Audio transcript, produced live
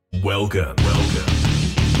Welcome to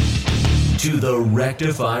the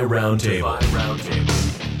Rectify Roundtable,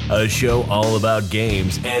 a show all about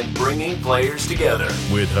games and bringing players together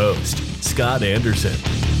with host Scott Anderson.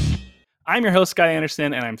 I'm your host, Scott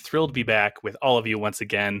Anderson, and I'm thrilled to be back with all of you once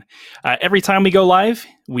again. Every time we go live,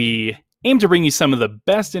 we aim to bring you some of the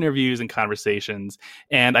best interviews and conversations,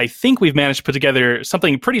 and I think we've managed to put together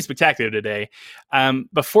something pretty spectacular today.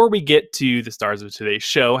 Before we get to the stars of today's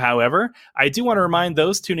show, however, I do want to remind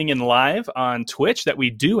those tuning in live on Twitch that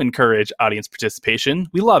we do encourage audience participation.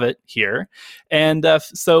 We love it here, and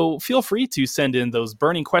so feel free to send in those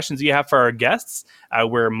burning questions you have for our guests.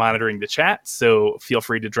 We're monitoring the chat, so feel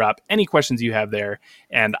free to drop any questions you have there,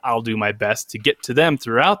 and I'll do my best to get to them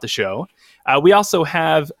throughout the show. We also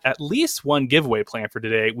have at least one giveaway planned for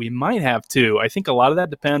today. We might have two. I think a lot of that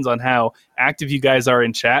depends on how active you guys are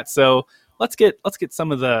in chat. So let's get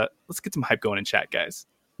some hype going in chat, guys.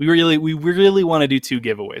 We really want to do two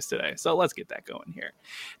giveaways today. So let's get that going here.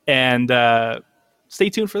 And stay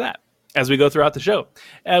tuned for that as we go throughout the show.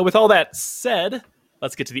 With all that said,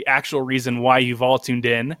 let's get to the actual reason why you've all tuned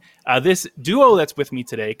in. This duo that's with me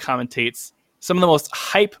today commentates some of the most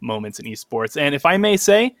hype moments in esports. And if I may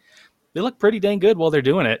say, they look pretty dang good while they're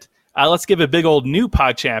doing it. Let's give a big old new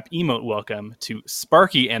PogChamp emote welcome to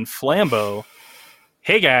Sparky and Flambo.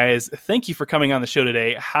 Hey guys, thank you for coming on the show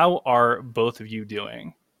today. How are both of you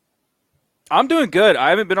doing? I'm doing good. I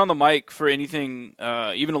haven't been on the mic for anything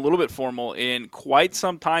even a little bit formal in quite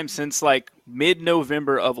some time, since like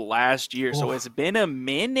mid-November of last year. So it's been a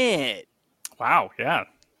minute. Wow, yeah.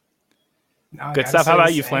 No, good stuff. How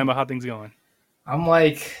about you, Flambo? How things going? I'm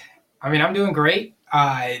doing great.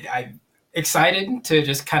 I'm excited to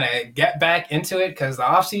just kind of get back into it because the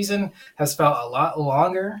off season has felt a lot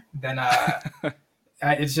longer than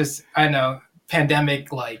it's just, I know,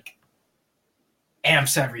 pandemic like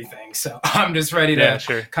amps everything. So I'm just ready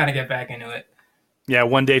to kind of get back into it. Yeah,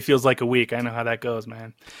 one day feels like a week. I know how that goes,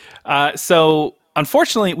 man. So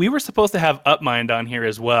unfortunately, we were supposed to have Upmind on here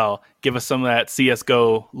as well, give us some of that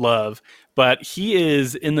CSGO love, but he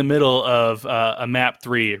is in the middle of a map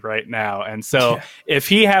 3 right now. And so if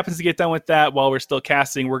he happens to get done with that while we're still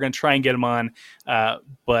casting, we're going to try and get him on.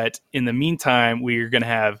 But in the meantime, we're going to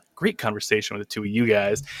have great conversation with the two of you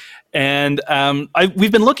guys. And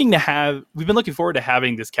we've been looking forward to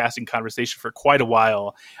having this casting conversation for quite a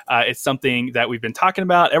while. It's something that we've been talking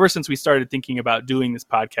about ever since we started thinking about doing this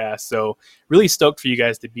podcast. So really stoked for you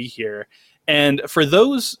guys to be here. And for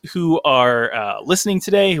those who are listening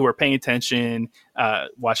today, who are paying attention,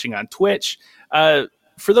 watching on Twitch,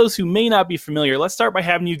 for those who may not be familiar, let's start by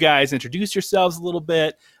having you guys introduce yourselves a little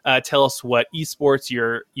bit. Tell us what esports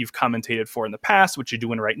you've commentated for in the past, what you're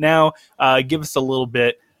doing right now. Give us a little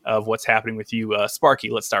bit of what's happening with you. Sparky,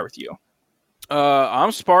 let's start with you.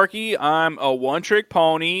 I'm Sparky. I'm a one-trick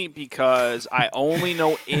pony because I only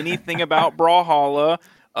know anything about Brawlhalla.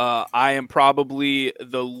 I am probably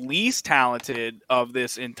the least talented of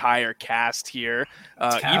this entire cast here,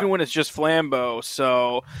 even when it's just Flambo.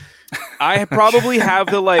 So I probably have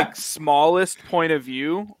the smallest point of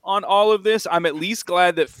view on all of this. I'm at least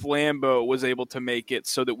glad that Flambo was able to make it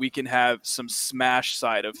so that we can have some Smash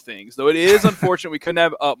side of things. Though it is unfortunate we couldn't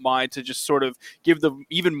have Upmind to just sort of give the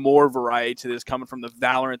even more variety to this, coming from the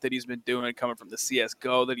Valorant that he's been doing, coming from the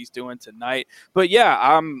CSGO that he's doing tonight. But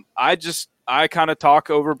yeah, I kind of talk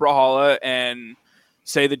over Brawlhalla and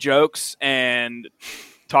say the jokes and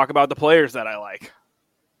talk about the players that I like.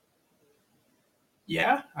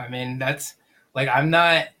 Yeah, I mean, that's I'm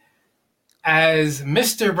not as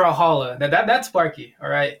Mr. Brawlhalla. That's Sparky, all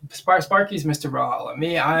right? Sparky's Mr. Brawlhalla.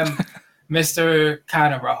 Me, I'm Mr.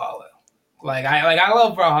 kind of Brawlhalla. I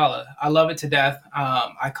love Brawlhalla. I love it to death.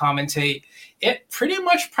 I commentate it pretty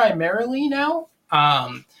much primarily now.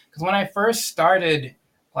 Because when I first started,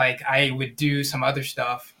 I would do some other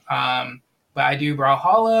stuff. But I do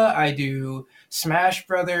Brawlhalla, I do Smash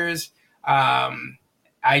Brothers,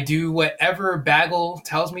 I do whatever Bagel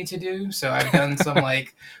tells me to do. So I've done some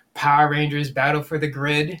Power Rangers Battle for the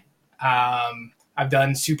Grid. I've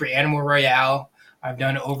done Super Animal Royale. I've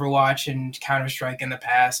done Overwatch and Counter-Strike in the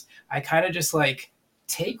past. I kind of just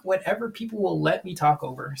take whatever people will let me talk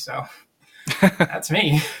over. So that's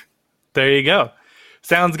me. There you go.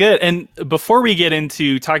 Sounds good. And before we get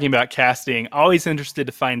into talking about casting, always interested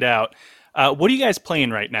to find out, what are you guys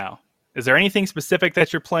playing right now? Is there anything specific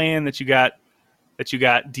that you're playing that you got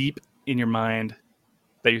deep in your mind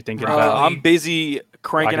that you're thinking about? I'm busy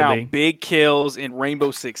cranking out big kills in Rainbow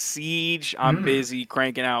Six Siege. I'm busy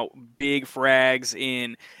cranking out big frags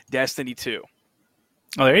in Destiny 2.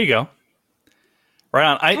 Oh, there you go. Right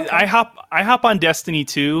on. I hop on Destiny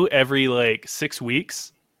 2 every 6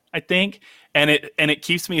 weeks, I think. and it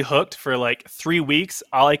keeps me hooked for like 3 weeks.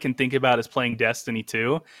 All I can think about is playing Destiny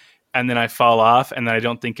 2, and then I fall off, and then I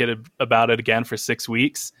don't think about it again for 6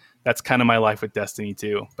 weeks. That's kind of my life with Destiny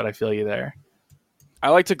 2, but I feel you there. I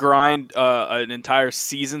like to grind an entire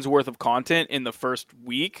season's worth of content in the first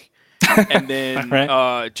week, and then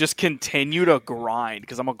right. Just continue to grind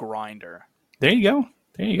because I'm a grinder. There you go.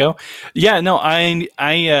 Yeah, no,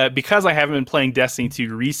 I because I haven't been playing Destiny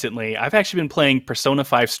 2 recently, I've actually been playing Persona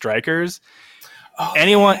 5 Strikers. Oh,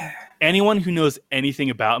 anyone who knows anything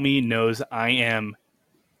about me knows I've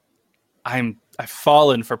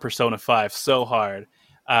fallen for Persona 5 so hard.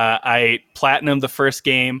 I platinumed the first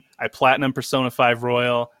game. I platinumed Persona 5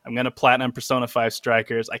 Royal. I'm going to platinum Persona 5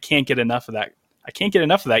 Strikers. I can't get enough of that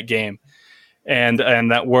game and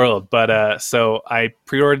that world. But so I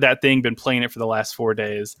pre-ordered that thing, been playing it for the last 4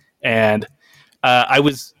 days. And I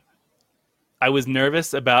was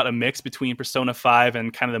nervous about a mix between Persona 5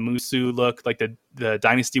 and kind of the Musou look, like the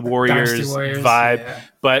Dynasty Warriors vibe. Yeah.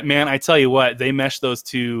 But man, I tell you what, they meshed those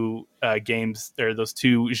two games or those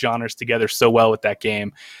two genres together so well with that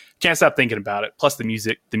game. Can't stop thinking about it. Plus the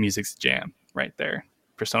music's jam right there.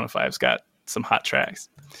 Persona 5's got some hot tracks.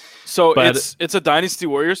 So it's a Dynasty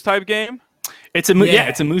Warriors type game? It's a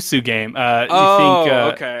Musou game.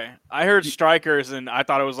 Okay. I heard Strikers, and I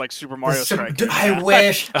thought it was like Super Mario Strikers. Dude, I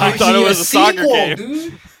wish. I thought it was a soccer game.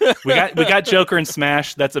 Dude. we got Joker and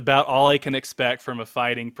Smash. That's about all I can expect from a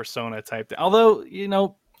fighting Persona type thing. Although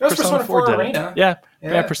Persona 4 did Arena.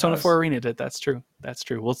 Yeah, Persona 4 Arena did. That's true.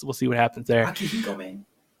 We'll see what happens there. Akihiko, man.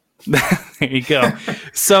 There you go.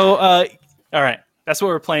 So, all right, that's what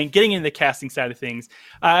we're playing. Getting into the casting side of things.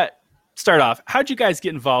 Start off, how'd you guys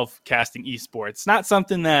get involved casting esports? Not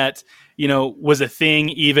something that was a thing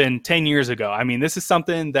even 10 years ago. I mean, this is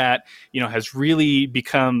something that has really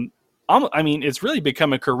become it's really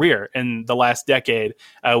become a career in the last decade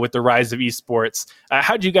with the rise of esports.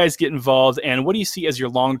 How'd you guys get involved, and what do you see as your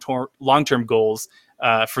long-term goals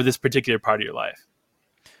for this particular part of your life?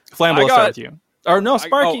 Flambo, let's start with you. Or no,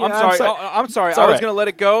 Sparky. I'm sorry. I was going to let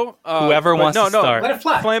it go. Whoever wants to start. Let it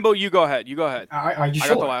fly. Flambo, you go ahead. Are you sure? I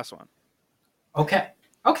got the last one. Okay.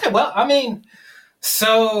 Well, I mean,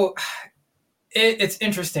 so it's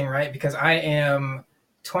interesting, right? Because I am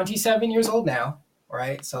 27 years old now,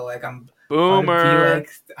 right? So like I'm boomer.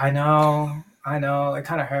 I know. It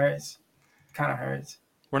kind of hurts.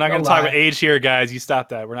 We're not going to talk about age here, guys. You stop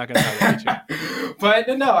that. We're not going to talk about age here. But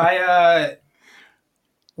no,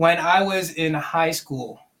 when I was in high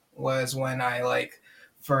school was when I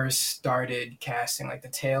first started casting, like the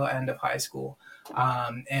tail end of high school.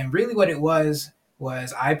 And really what it was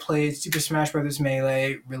I played Super Smash Bros.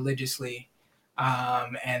 Melee religiously.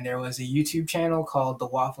 And there was a YouTube channel called The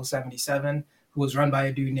Waffle 77 who was run by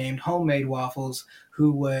a dude named Homemade Waffles,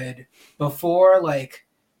 who would, before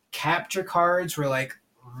capture cards were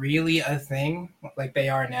really a thing like they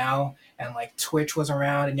are now, and Twitch was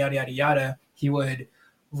around and yada yada yada, he would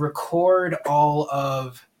record all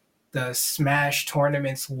of the Smash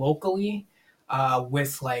tournaments locally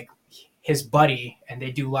with his buddy, and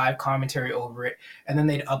they do live commentary over it, and then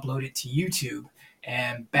they'd upload it to YouTube.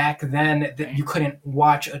 And back then, you couldn't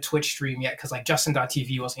watch a Twitch stream yet because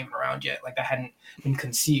Justin.tv wasn't even around yet. That hadn't been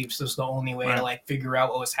conceived. So it was the only way to figure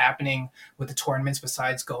out what was happening with the tournaments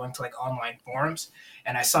besides going to online forums.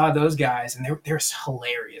 And I saw those guys, and they're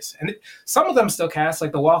hilarious. And some of them still cast,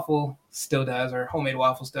 the Waffle still does, or Homemade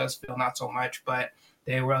Waffles does, Phil not so much, but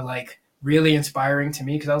they were really inspiring to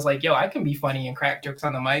me because I was yo, I can be funny and crack jokes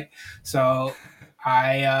on the mic. So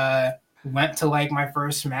I went to my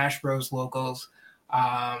first Smash Bros locals,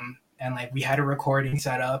 and we had a recording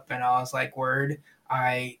set up, and I was word,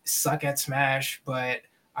 I suck at Smash, but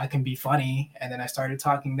I can be funny. And then I started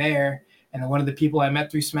talking there, and then one of the people I met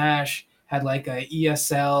through Smash had a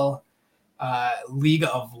ESL League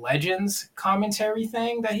of Legends commentary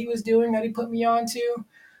thing that he was doing that he put me on to.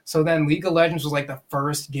 So then League of Legends was the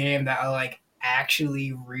first game that I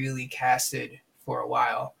actually really casted for a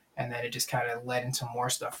while. And then it just kind of led into more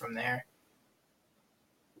stuff from there.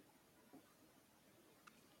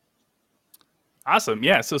 Awesome.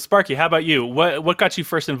 Yeah. So Sparky, how about you? What got you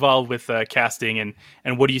first involved with casting,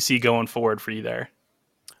 and what do you see going forward for you there?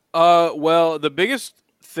 Well, the biggest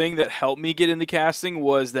thing that helped me get into casting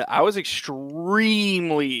was that I was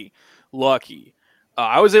extremely lucky.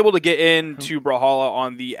 I was able to get into Brawlhalla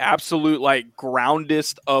on the absolute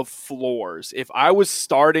groundest of floors. If I was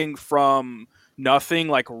starting from nothing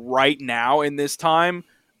right now in this time,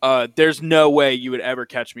 there's no way you would ever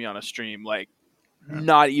catch me on a stream.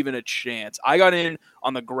 Not even a chance. I got in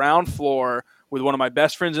on the ground floor with one of my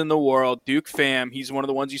best friends in the world, Duke Fam. He's one of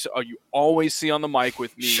the ones you always see on the mic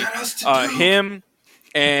with me. Shout outs to Duke. Him,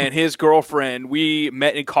 and his girlfriend. We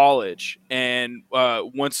met in college, and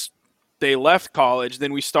once they left college,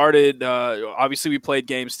 then we started. Obviously, we played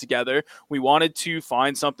games together. We wanted to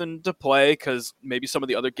find something to play because maybe some of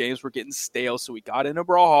the other games were getting stale. So we got into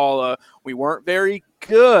Brawlhalla. We weren't very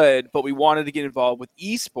good, but we wanted to get involved with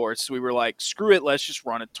esports. So we were like, screw it, let's just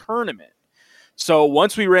run a tournament. So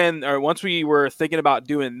once we were thinking about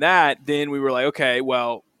doing that, then we were like, okay,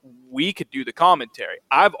 well, we could do the commentary.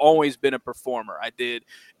 I've always been a performer. I did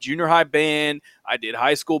junior high band, I did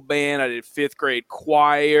high school band, I did 5th grade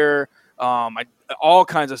choir, all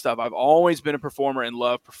kinds of stuff. I've always been a performer and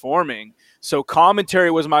love performing. So commentary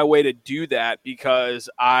was my way to do that because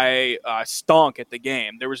I stunk at the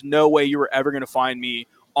game. There was no way you were ever going to find me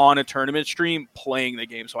on a tournament stream playing the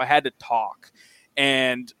game. So I had to talk.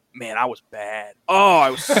 And man, I was bad. Oh, I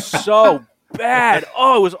was so bad.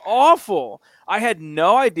 Oh, it was awful. I had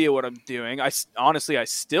no idea what I'm doing. I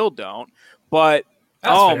still don't. But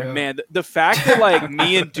that's fair. Man, the fact that like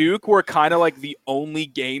me and Duke were kind of like the only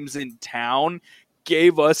games in town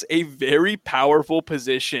gave us a very powerful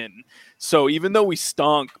position. So even though we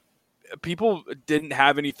stunk, people didn't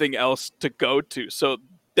have anything else to go to. So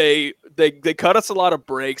they cut us a lot of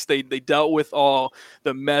breaks. They dealt with all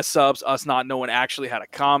the mess ups, us not knowing actually how to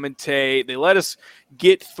commentate. They let us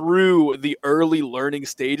get through the early learning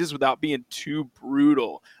stages without being too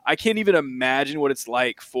brutal. I can't even imagine what it's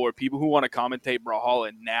like for people who want to commentate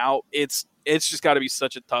Brawlhalla now. It's just got to be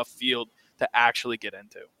such a tough field to actually get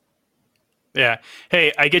into. Yeah.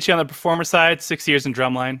 Hey, I get you on the performer side. 6 years in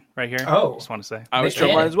drumline right here. Oh, just want to say I was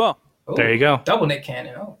drumline as well. Ooh, there you go. Double Nick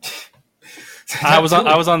Cannon. Oh. I was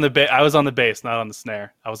on the bass, not on the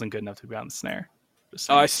snare. I wasn't good enough to be on the snare.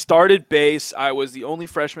 I started bass. I was the only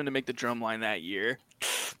freshman to make the drum line that year.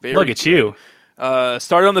 Look at you.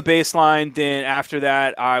 Started on the bass line. Then after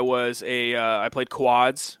that, I played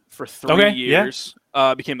quads for 3 years.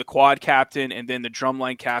 Yeah. Became the quad captain and then the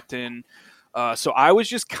drumline captain. So I was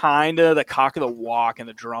just kind of the cock of the walk in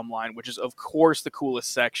the drum line, which is of course the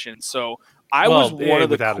coolest section. So I was one of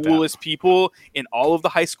the coolest people in all of the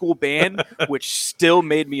high school band, which still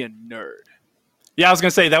made me a nerd. Yeah, I was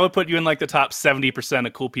gonna say that would put you in like the top 70%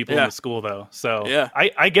 of cool people in the school, though. So yeah,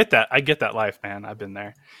 I get that. I get that life, man. I've been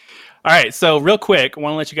there. All right, so real quick, I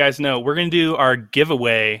want to let you guys know we're gonna do our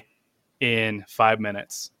giveaway in 5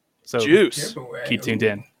 minutes. So Juice. Keep tuned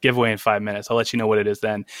in. Giveaway in 5 minutes. I'll let you know what it is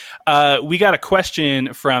then. We got a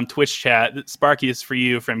question from Twitch chat. Sparky is for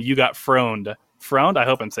you from You Got Froned. Froned? I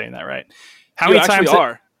hope I'm saying that right. How many times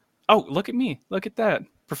are? Oh, look at me. Look at that.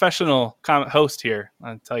 Professional host here,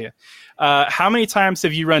 I'll tell you. How many times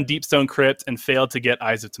have you run Deep Stone Crypt and failed to get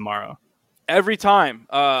Eyes of Tomorrow? Every time.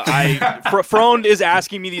 Froned is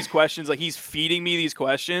asking me these questions. Like, he's feeding me these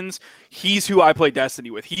questions. He's who I play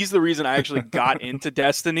Destiny with. He's the reason I actually got into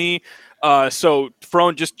Destiny. So,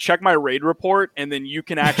 Froned, just check my raid report, and then you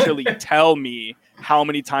can actually tell me how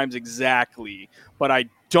many times exactly. But I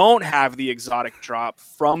don't have the exotic drop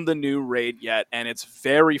from the new raid yet, and it's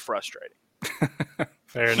very frustrating.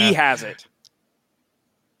 Fair enough. He has it.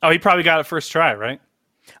 Oh, he probably got it first try, right?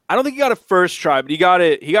 I don't think he got it first try, but he got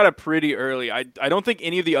it pretty early. I don't think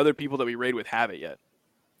any of the other people that we raid with have it yet,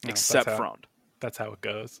 except Froned. That's how it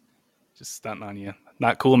goes. Just stunting on you.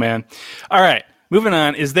 Not cool, man. All right, moving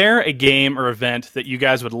on. Is there a game or event that you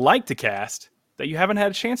guys would like to cast that you haven't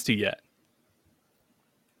had a chance to yet?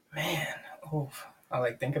 Man, I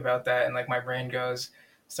like think about that and like my brain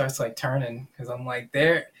starts like turning because I'm like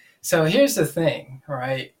there. So here's the thing,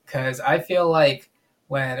 right? Because I feel like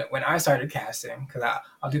when I started casting, because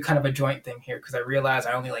I'll do kind of a joint thing here because I realized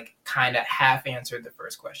I only like kind of half answered the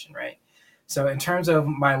first question, right? So in terms of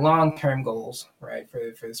my long-term goals, right,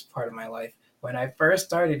 for this part of my life, when I first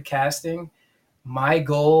started casting, my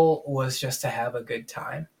goal was just to have a good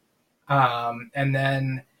time. And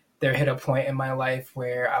then there hit a point in my life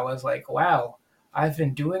where I was like, wow, I've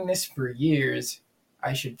been doing this for years.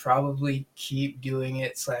 I should probably keep doing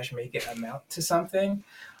it / make it amount to something.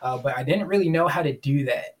 But I didn't really know how to do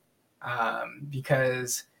that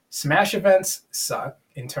because Smash events suck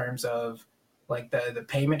in terms of like the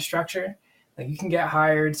payment structure. Like you can get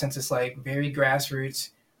hired since it's like very grassroots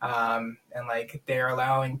and like they're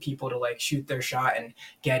allowing people to like shoot their shot and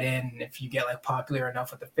get in. And if you get like popular enough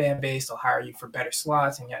with the fan base, they'll hire you for better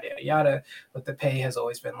slots and yada, yada, yada. But the pay has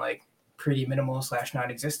always been like pretty minimal /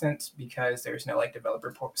 non-existent because there's no like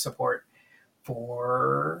developer support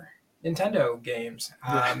for Nintendo games.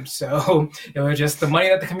 So it was just the money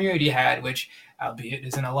that the community had, which albeit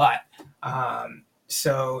isn't a lot.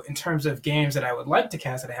 So in terms of games that I would like to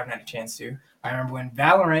cast that I haven't had a chance to, I remember when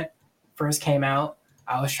Valorant first came out,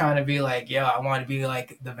 I was trying to be like, yo, I want to be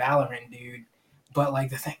like the Valorant dude. But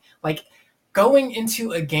like the thing, like going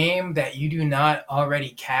into a game that you do not already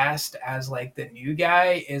cast as like the new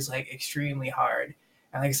guy is like extremely hard.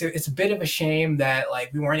 And like I said, it's a bit of a shame that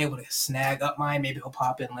like we weren't able to snag Upmind. Maybe he'll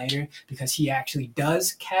pop in later because he actually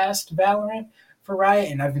does cast Valorant for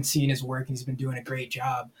Riot, and I've been seeing his work and he's been doing a great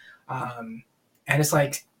job. And it's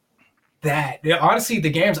like that. Honestly, the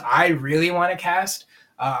games I really want to cast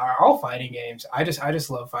are all fighting games. I just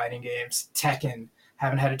love fighting games. Tekken.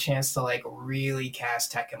 Haven't had a chance to like really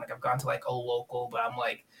cast Tekken. Like I've gone to like a local, but I'm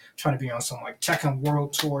like trying to be on some like Tekken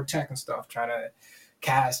World Tour Tekken stuff, trying to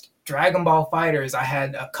cast Dragon Ball Fighters. I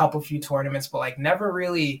had a few tournaments, but like never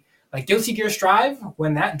really like Guilty Gear Strive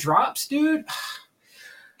when that drops, dude.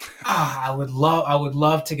 I would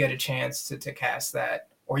love to get a chance to cast that,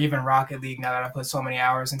 or even Rocket League. Now that I put so many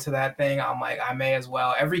hours into that thing, I'm like I may as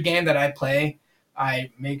well. Every game that I play, I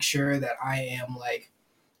make sure that I am like,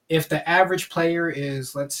 if the average player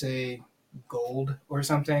is, let's say, gold or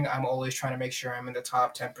something, I'm always trying to make sure I'm in the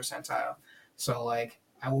top 10 percentile. So, like,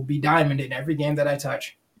 I will be diamond in every game that I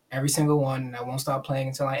touch, every single one, and I won't stop playing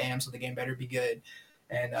until I am, so the game better be good.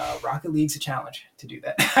 And Rocket League's a challenge to do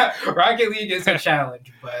that. Rocket League is a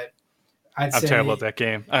challenge, but I'm terrible at that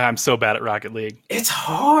game. I'm so bad at Rocket League. It's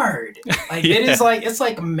hard. Like, Yeah. it's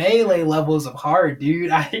like melee levels of hard,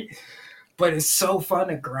 dude. But it's so fun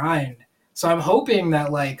to grind. So I'm hoping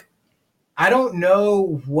that, like, I don't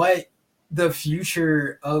know what the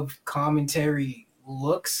future of commentary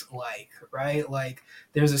looks like, right? Like,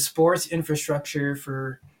 there's a sports infrastructure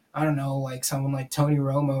for, I don't know, like someone like Tony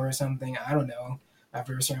Romo or something. I don't know.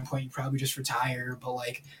 After a certain point, you probably just retire. But,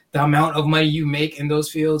 like, the amount of money you make in those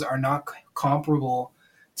fields are not comparable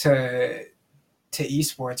to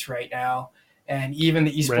esports right now. And even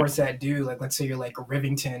the esports that do, like, let's say you're like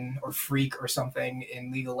Rivington or Freak or something in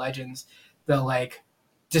League of Legends, the like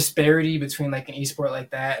disparity between like an esport like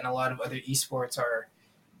that and a lot of other esports are,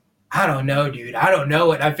 I don't know, dude. I don't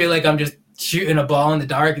know it. I feel like I'm just shooting a ball in the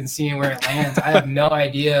dark and seeing where it lands. I have no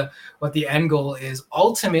idea what the end goal is.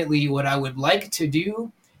 Ultimately, what I would like to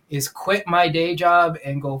do is quit my day job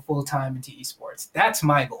and go full time into esports. That's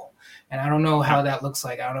my goal. And I don't know how that looks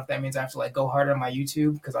like. I don't know if that means I have to like go harder on my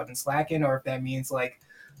YouTube because I've been slacking, or if that means like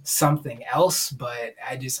something else, but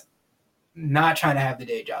I just not trying to have the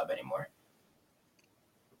day job anymore.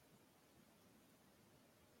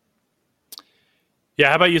 Yeah,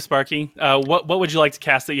 how about you, Sparky? What would you like to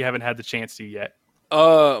cast that you haven't had the chance to yet?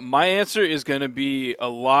 My answer is going to be a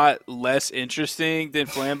lot less interesting than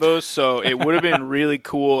Flambo's, so it would have been really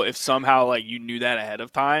cool if somehow like you knew that ahead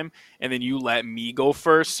of time and then you let me go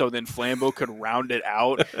first, so then Flambo could round it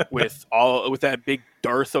out with that big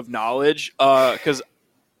dearth of knowledge. Because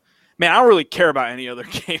man, I don't really care about any other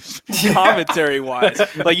games commentary wise.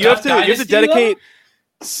 Like you have to dedicate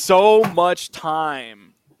so much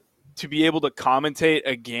time to be able to commentate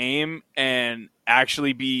a game and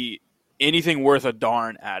actually be anything worth a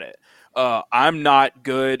darn at it. I'm not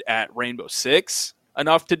good at Rainbow Six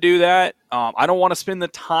enough to do that. I don't want to spend the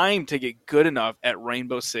time to get good enough at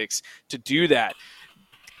Rainbow Six to do that.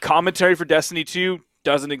 Commentary for Destiny 2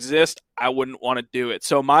 doesn't exist. I wouldn't want to do it.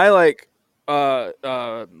 So my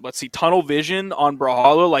let's see, tunnel vision on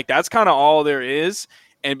Brawlhalla, like that's kind of all there is.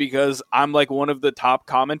 And because I'm like one of the top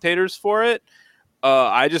commentators for it,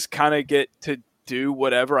 I just kind of get to do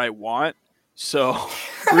whatever I want. So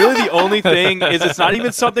really the only thing is it's not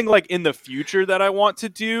even something like in the future that I want to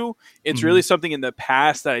do. It's really something in the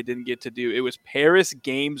past that I didn't get to do. It was Paris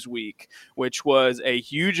Games Week, which was a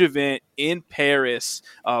huge event in Paris.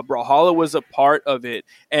 Brawlhalla was a part of it.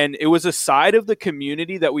 And it was a side of the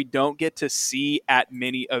community that we don't get to see at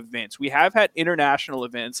many events. We have had international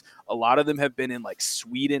events. A lot of them have been in like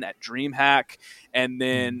Sweden at DreamHack. And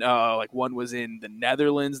then like one was in the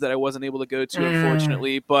Netherlands that I wasn't able to go to,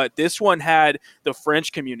 unfortunately. But this one had the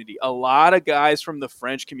French community, a lot of guys from the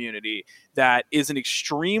French community that is an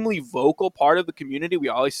extremely vocal part of the community. We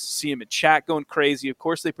always see them in chat going crazy. Of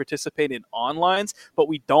course, they participate in onlines, but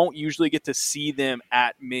we don't usually get to see them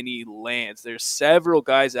at many LANs. There's several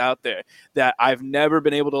guys out there that I've never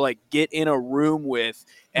been able to like get in a room with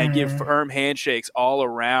and give firm handshakes all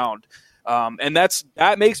around. And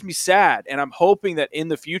that makes me sad, and I'm hoping that in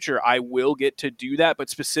the future I will get to do that. But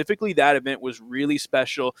specifically, that event was really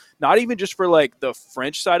special, not even just for like the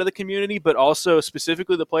French side of the community, but also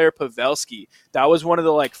specifically the player Pavelski. That was one of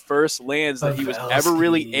the like first LANs that he was ever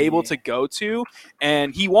really able to go to,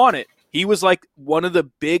 and he won it. He was like one of the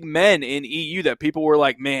big men in EU that people were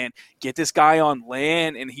like, man, get this guy on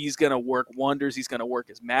LAN and he's going to work wonders. He's going to work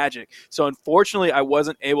his magic. So unfortunately, I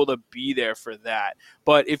wasn't able to be there for that.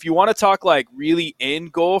 But if you want to talk like really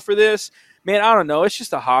end goal for this, Man, I don't know. It's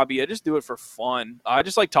just a hobby. I just do it for fun. I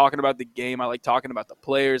just like talking about the game. I like talking about the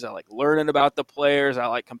players. I like learning about the players. I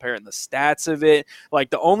like comparing the stats of it. Like,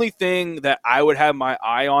 the only thing that I would have my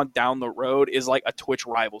eye on down the road is like a Twitch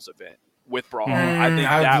Rivals event with Brawlhalla. I think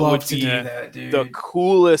I'd that love would to be do that, dude. the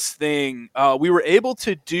coolest thing. We were able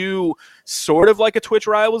to do sort of like a Twitch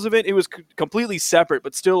Rivals event. It was completely separate,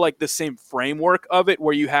 but still like the same framework of it,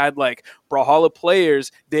 where you had like Brawlhalla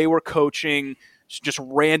players. They were coaching just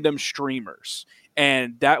random streamers.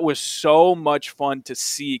 And that was so much fun to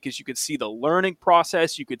see, because you could see the learning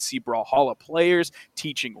process. You could see Brawlhalla players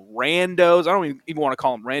teaching randos. I don't even want to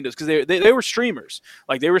call them randos, because they were streamers.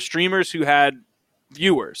 Like, they were streamers who had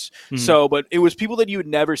viewers. So, but it was people that you had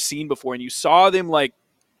never seen before, and you saw them like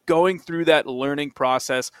going through that learning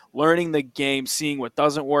process, learning the game, seeing what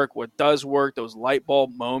doesn't work, what does work, those light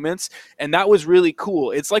bulb moments. And that was really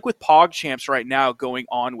cool. It's like with Pog Champs right now going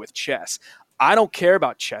on with chess. I don't care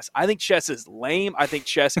about chess. I think chess is lame. I think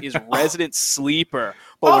chess is resident sleeper.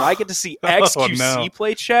 But when I get to see XQC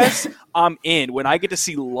play chess, I'm in. When I get to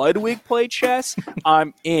see Ludwig play chess,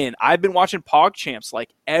 I'm in. I've been watching Pog Champs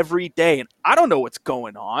like every day, and I don't know what's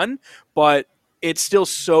going on, but it's still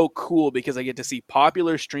so cool because I get to see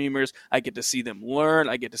popular streamers. I get to see them learn.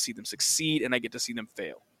 I get to see them succeed, and I get to see them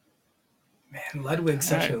fail. Man, Ludwig's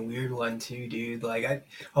such a weird one too, dude. Like,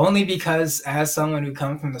 only because as someone who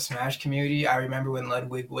comes from the Smash community, I remember when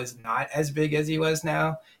Ludwig was not as big as he was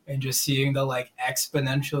now, and just seeing the like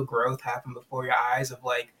exponential growth happen before your eyes of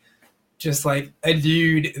like, just like a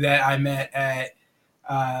dude that I met at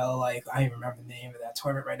like, I don't even remember the name of that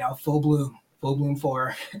tournament right now, Full Bloom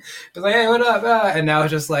 4. It's like, hey, what up? And now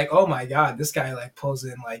it's just like, oh my god, this guy like pulls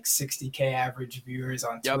in like 60K average viewers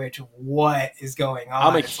on Twitch. What is going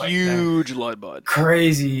on? I'm a huge Lud bud.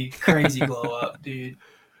 Crazy glow up, dude.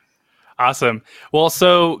 Awesome. Well,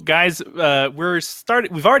 so guys, we've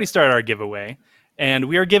already started our giveaway, and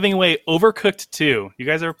we are giving away Overcooked 2. You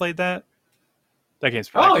guys ever played that? That game's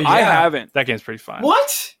pretty fun. I haven't. That game's pretty fun.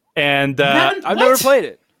 What? And I've never played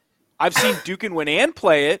it. I've seen Duke and Winan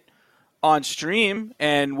play it on stream,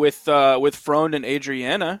 and with Frone and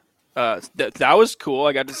Adriana. That was cool.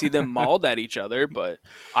 I got to see them mauled at each other, but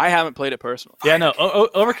I haven't played it personally. Yeah, no,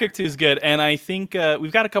 Overcooked 2 is good, and I think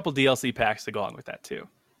we've got a couple DLC packs to go along with that too.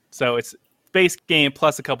 So it's base game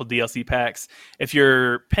plus a couple DLC packs. If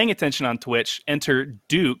you're paying attention on Twitch, enter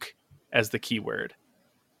Duke as the keyword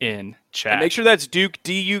in chat. And make sure that's Duke,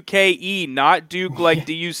 D-U-K-E, not Duke like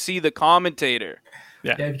D-U-C, the commentator.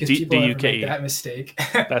 Yeah, because people never make that mistake.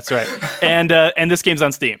 That's right. And this game's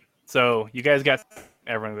on Steam. So you guys got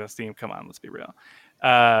everyone got Steam. Come on, let's be real.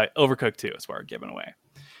 Overcooked 2 is what we're giving away.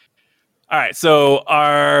 All right, so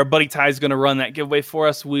our buddy Ty's going to run that giveaway for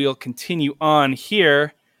us. We'll continue on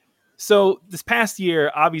here. So this past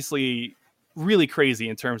year, obviously, really crazy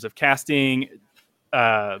in terms of casting.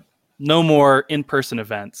 No more in-person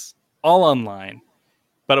events, all online.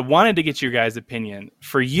 But I wanted to get your guys' opinion.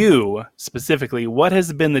 For you, specifically, what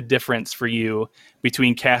has been the difference for you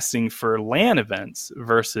between casting for LAN events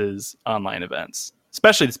versus online events,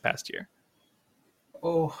 especially this past year?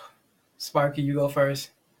 Oh, Sparky, you go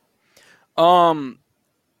first.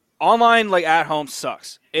 Online, like at home,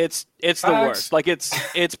 sucks. It's the worst. Like it's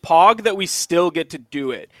Pog that we still get to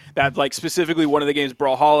do it. That like specifically one of the games,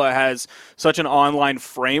 Brawlhalla, has such an online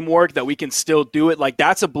framework that we can still do it. Like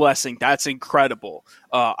that's a blessing. That's incredible.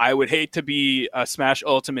 I would hate to be a Smash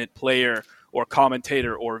Ultimate player or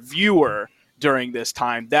commentator or viewer during this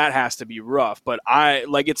time. That has to be rough. But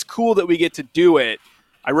it's cool that we get to do it.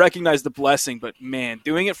 I recognize the blessing, but man,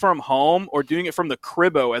 doing it from home or doing it from the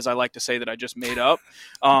cribbo, as I like to say that I just made up,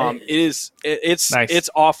 it's nice. It's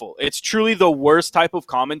awful. It's truly the worst type of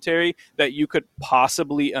commentary that you could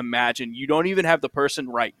possibly imagine. You don't even have the person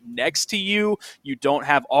right next to you. You don't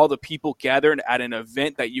have all the people gathered at an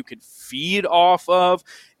event that you could feed off of.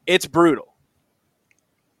 It's brutal.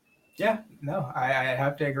 Yeah, no, I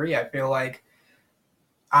have to agree. I feel like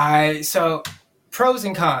so pros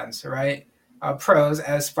and cons, right? Pros,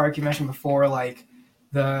 as Sparky mentioned before, like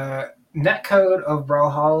the netcode of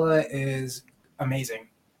Brawlhalla is amazing.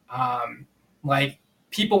 Like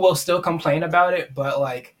people will still complain about it, but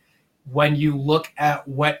like when you look at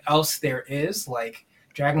what else there is, like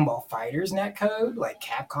Dragon Ball Fighters netcode, like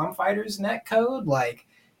Capcom Fighters netcode, like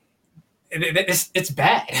it's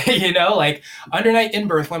bad, you know? Like Under Night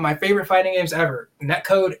In-Birth, one of my favorite fighting games ever,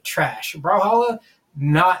 netcode trash. Brawlhalla,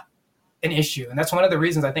 not an issue. And that's one of the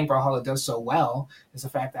reasons I think Brawlhalla does so well, is the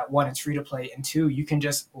fact that one, it's free to play, and two, you can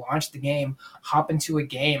just launch the game, hop into a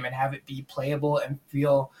game, and have it be playable and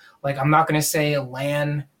feel like, I'm not going to say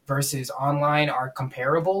LAN versus online are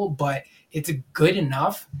comparable, but it's good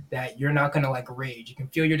enough that you're not going to like rage. You can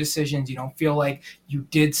feel your decisions. You don't feel like you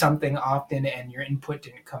did something often and your input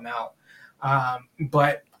didn't come out.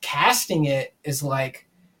 But casting it is like,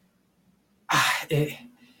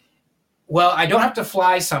 well, I don't have to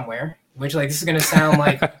fly somewhere, which like this is going to sound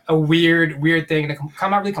like a weird thing to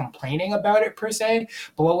I'm not really complaining about it per se.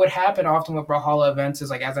 But what would happen often with Brawlhalla events is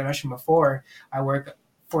like, as I mentioned before, I work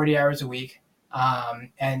 40 hours a week.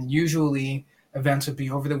 And usually events would be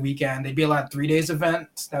over the weekend. They'd be a lot of 3 days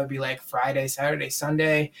events. That would be like Friday, Saturday,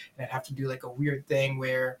 Sunday. And I'd have to do like a weird thing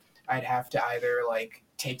where I'd have to either like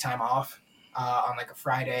take time off on like a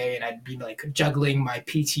Friday, and I'd be like juggling my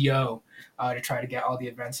PTO to try to get all the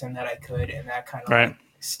events in that I could. And that kind of like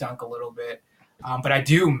stunk a little bit. But I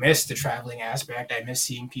do miss the traveling aspect. I miss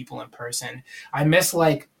seeing people in person. I miss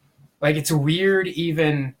like it's weird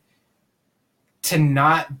even to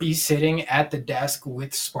not be sitting at the desk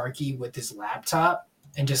with Sparky with his laptop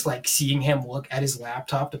and just like seeing him look at his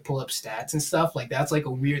laptop to pull up stats and stuff. Like that's like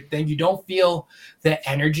a weird thing. You don't feel the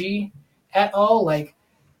energy at all. Like,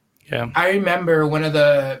 yeah, I remember one of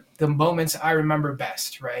the moments I remember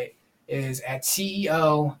best, right, is at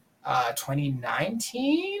CEO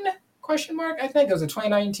 2019 question mark. I think it was a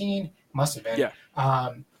 2019. Must have been.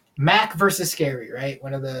 Yeah. Mac versus Scary, right?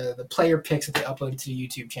 One of the player picks that they uploaded to the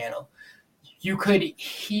YouTube channel. You could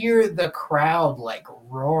hear the crowd like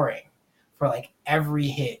roaring for like every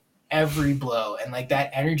hit, every blow. And like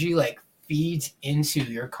that energy like feeds into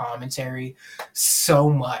your commentary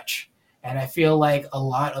so much. And I feel like a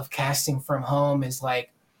lot of casting from home is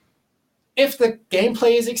like, if the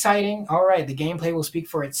gameplay is exciting, all right, the gameplay will speak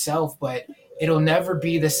for itself, but it'll never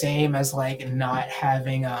be the same as like not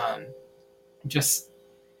having just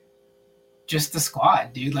the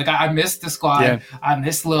squad, dude. Like I miss the squad. Yeah. I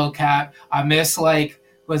miss Lil Cap. I miss like,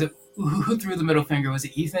 was it who threw the middle finger? Was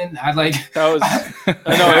it Ethan? I like that was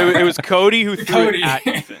no, it was Cody who threw it at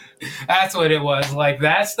Ethan. That's what it was. Like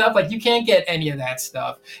that stuff. Like you can't get any of that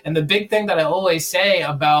stuff. And the big thing that I always say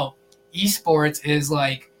about esports is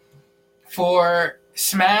like, for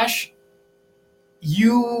Smash,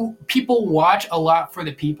 people watch a lot for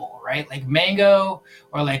the people, right? Like Mango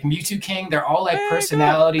or like Mewtwo King, they're all like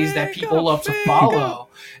personalities that people love to follow.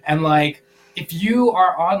 And like, if you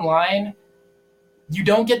are online, you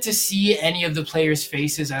don't get to see any of the players'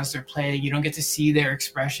 faces as they're playing. You don't get to see their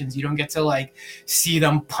expressions. You don't get to like see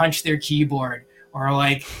them punch their keyboard or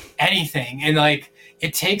like anything. And like,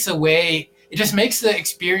 it takes away, it just makes the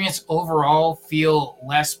experience overall feel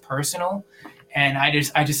less personal. And I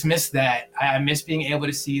just miss that. I miss being able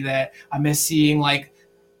to see that. I miss seeing like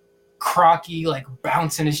Crocky like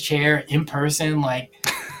bounce in his chair in person. Like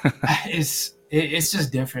it's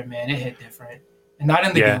just different, man. It hit different, and not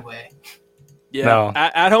in the good way. Yeah, no.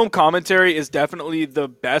 At home commentary is definitely the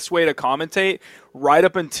best way to commentate. Right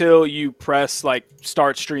up until you press like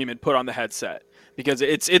start stream and put on the headset. Because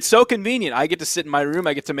it's so convenient. I get to sit in my room.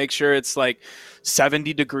 I get to make sure it's like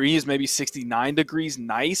 70 degrees, maybe 69 degrees,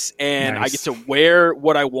 nice. And I get to wear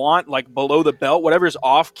what I want, like below the belt, whatever's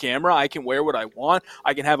off camera, I can wear what I want.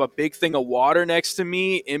 I can have a big thing of water next to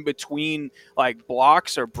me in between like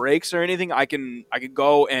blocks or breaks or anything. I can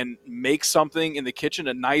go and make something in the kitchen,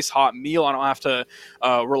 a nice hot meal. I don't have to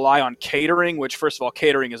rely on catering, which first of all,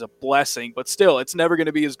 catering is a blessing, but still it's never going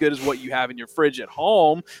to be as good as what you have in your fridge at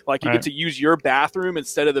home. Like you get to use your bathroom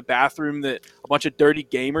instead of the bathroom that a bunch of dirty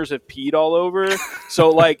gamers have peed all over. So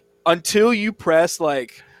like until you press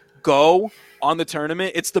like go on the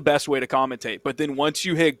tournament, it's the best way to commentate. But then once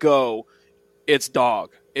you hit go, it's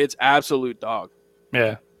dog. It's absolute dog.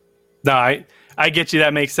 Yeah. No, I get you.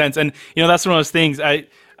 That makes sense. And you know, that's one of those things.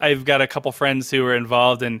 I've got a couple friends who are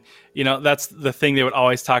involved, and you know, that's the thing they would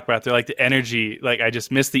always talk about. They're like, the energy, like I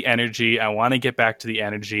just miss the energy. I want to get back to the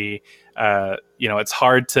energy. You know, it's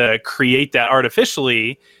hard to create that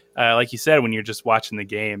artificially, like you said, when you're just watching the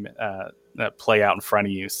game play out in front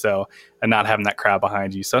of you. So, and not having that crowd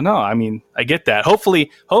behind you. So no, I mean, I get that. Hopefully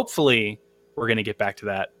we're going to get back to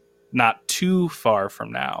that not too far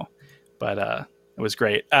from now, but it was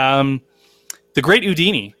great. The great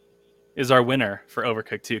Udini is our winner for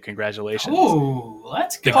Overcooked 2. Congratulations. Oh,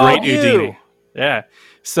 let's go. The great Udini. Yeah.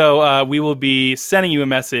 So we will be sending you a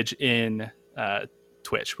message in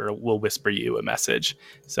Twitch where we'll whisper you a message.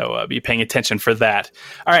 So be paying attention for that.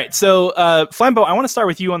 All right. So Flambo, I want to start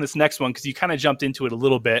with you on this next one because you kind of jumped into it a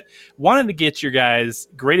little bit. Wanted to get your guys'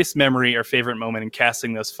 greatest memory or favorite moment in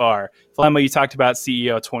casting thus far. Flambo, you talked about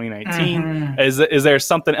CEO 2019. Mm-hmm. Is there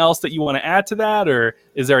something else that you want to add to that? Or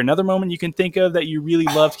is there another moment you can think of that you really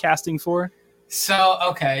loved casting for? So,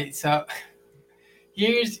 okay. So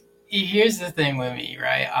here's the thing with me,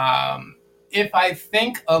 right? if I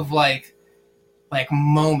think of like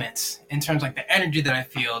moments in terms of like the energy that I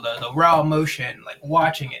feel, the raw emotion, like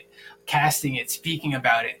watching it, casting it, speaking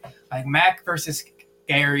about it, like Mac versus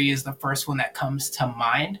Gary is the first one that comes to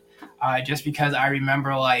mind, just because I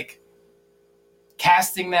remember like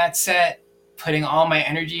casting that set, putting all my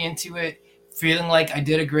energy into it, feeling like I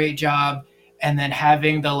did a great job, and then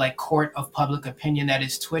having the like court of public opinion that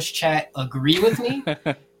is Twitch chat agree with me,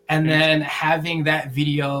 and then having that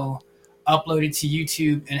video uploaded to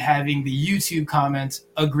YouTube and having the YouTube comments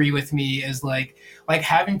agree with me is like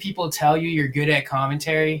having people tell you you're good at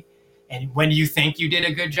commentary and when you think you did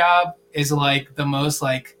a good job is like the most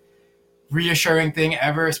like reassuring thing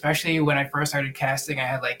ever, especially when I first started casting. I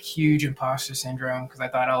had like huge imposter syndrome because I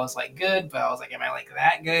thought I was like good, but I was like, am I like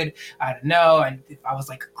that good? I don't know. And if I was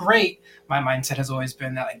like great, my mindset has always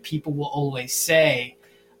been that like people will always say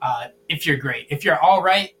if you're great. If you're all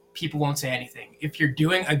right, people won't say anything. If you're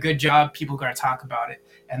doing a good job, people are going to talk about it.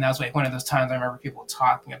 And that was like one of those times I remember people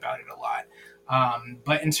talking about it a lot.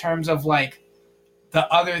 But in terms of like the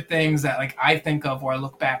other things that like I think of or I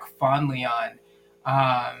look back fondly on,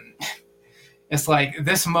 it's like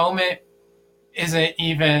this moment isn't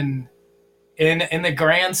even in the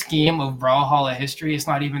grand scheme of Brawlhalla history. It's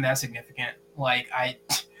not even that significant. Like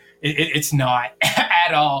it's not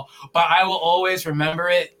at all, but I will always remember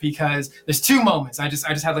it because there's two moments. I just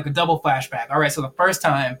had like a double flashback. All right. So the first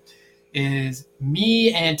time is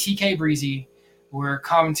me and TK Breezy were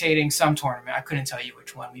commentating some tournament. I couldn't tell you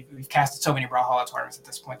which one. We've casted so many Brawlhalla tournaments at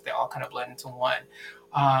this point. They all kind of blend into one.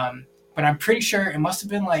 But I'm pretty sure it must've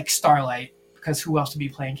been like Starlight because who else to be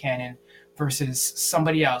playing Cannon versus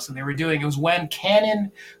somebody else. And it was when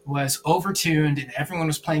Cannon was overtuned and everyone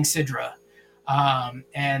was playing Sidra.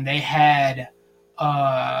 And they had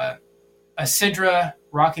a Sidra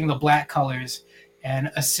rocking the black colors and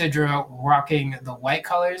a Sidra rocking the white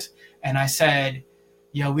colors. And I said,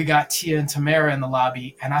 yo, we got Tia and Tamara in the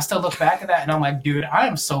lobby. And I still look back at that and I'm like, dude, I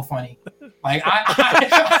am so funny. Like,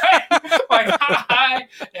 I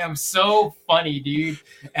am so funny, dude.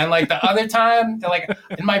 And like the other time, like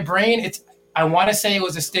in my brain, I want to say it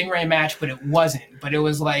was a Stingray match, but it wasn't. But it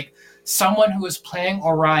was like someone who was playing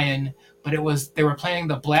Orion, but they were playing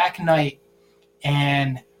the Black Knight,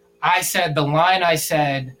 and the line I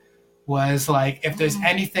said was like, if there's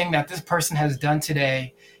anything that this person has done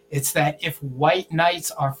today, it's that if white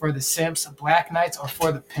knights are for the simps, black knights are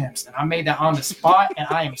for the pimps. And I made that on the spot, and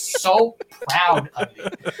I am so proud of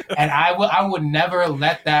it. And I would never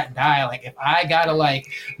let that die. Like if I gotta like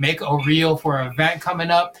make a reel for an event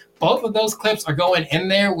coming up, both of those clips are going in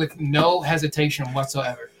there with no hesitation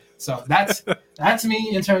whatsoever. So that's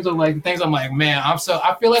me in terms of like things. I'm like, man, I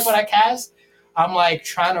feel like when I cast, I'm like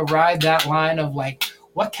trying to ride that line of like,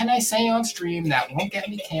 what can I say on stream that won't get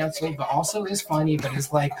me canceled, but also is funny, but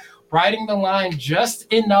it's like riding the line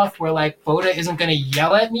just enough where like Foda isn't going to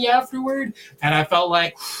yell at me afterward. And I felt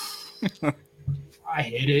like, I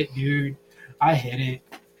hit it, dude. I hit it.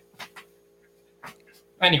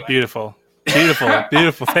 Anyway. Beautiful.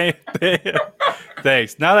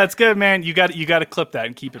 Thanks. No, that's good, man. You got to clip that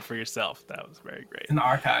and keep it for yourself. That was very great. In the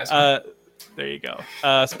archives. There you go.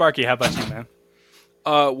 Sparky, how about you, man?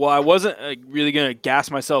 Well, I wasn't really gonna gas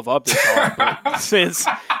myself up this hard, but since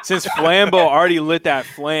Flambo already lit that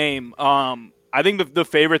flame, I think the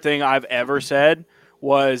favorite thing I've ever said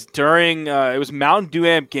was during it was Mountain Dew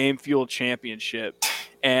Amp Game Fuel Championship,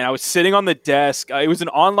 and I was sitting on the desk. It was an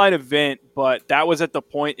online event, but that was at the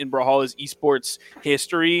point in Brawlhalla's esports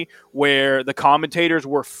history where the commentators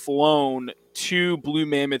were flown to Blue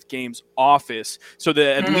Mammoth Games office so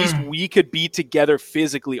that at least we could be together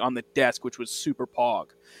physically on the desk, which was super pog.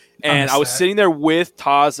 And I was sitting there with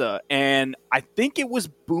Taza, and I think it was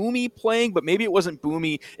Boomy playing, but maybe it wasn't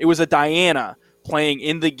Boomy. It was a Diana playing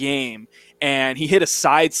in the game, and he hit a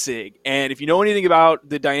side sig. And if you know anything about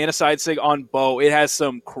the Diana side sig on bow, it has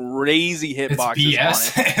some crazy hitboxes on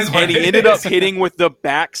it. And he ended up hitting with the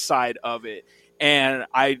backside of it. And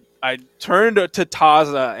I turned to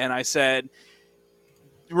Taza and I said,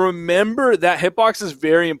 remember that hitbox is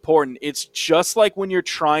very important. It's just like when you're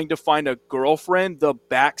trying to find a girlfriend, the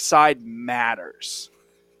backside matters.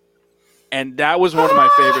 And that was one of my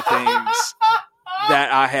favorite things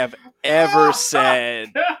that I have ever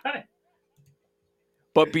said.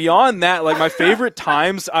 But beyond that, like my favorite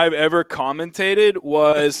times I've ever commentated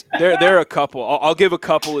was there are a couple. I'll give a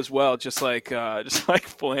couple as well, just like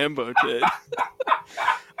Flambo did.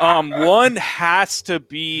 One has to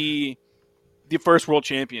be the first World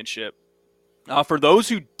Championship. For those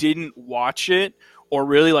who didn't watch it or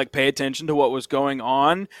really like pay attention to what was going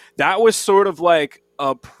on, that was sort of like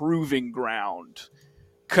a proving ground.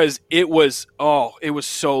 because it was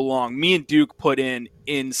so long. Me and Duke put in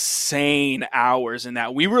insane hours in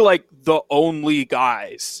that. We were like the only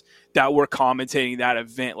guys that were commentating that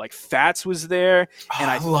event. Like Fats was there, and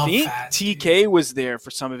I think Fats, TK was there for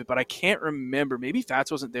some of it, but I can't remember. Maybe Fats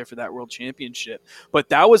wasn't there for that World Championship. But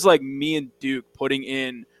that was like me and Duke putting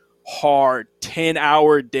in hard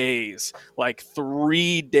 10-hour days, like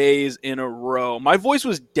 3 days in a row. My voice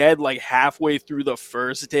was dead like halfway through the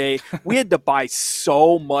first day. We had to buy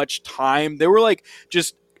so much time. They were like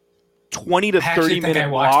just 20 to 30 minute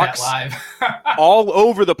blocks all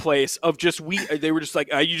over the place of just they were just like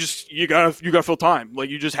you gotta fill time,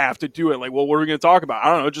 like you just have to do it. Like, well, what are we gonna talk about?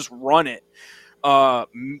 I don't know, just run it.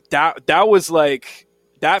 That was like,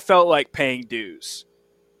 that felt like paying dues,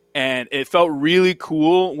 and it felt really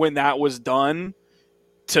cool when that was done,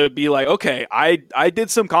 to be like, okay, I did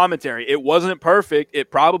some commentary. It wasn't perfect,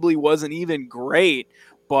 it probably wasn't even great,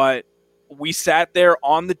 but we sat there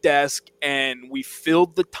on the desk and we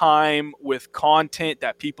filled the time with content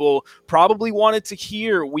that people probably wanted to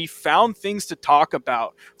hear. We found things to talk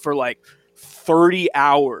about for like 30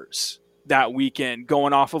 hours that weekend,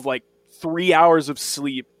 going off of like 3 hours of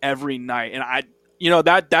sleep every night. And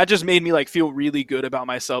that just made me like feel really good about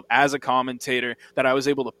myself as a commentator, that I was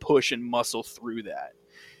able to push and muscle through that.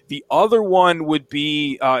 The other one would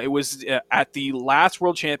be, it was at the last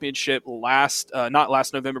World Championship, not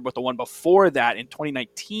last November, but the one before that in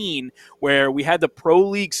 2019, where we had the Pro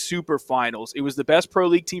League Super Finals. It was the best Pro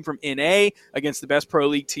League team from NA against the best Pro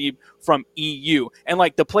League team from EU. And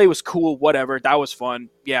like, the play was cool, whatever. That was fun.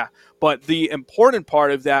 Yeah. But the important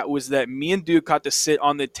part of that was that me and Duke got to sit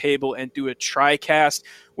on the table and do a TriCast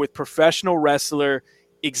with professional wrestler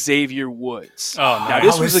Xavier Woods. Oh, now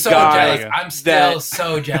this was a guy jealous. I'm still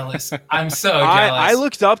so jealous. I'm so jealous. I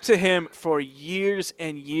looked up to him for years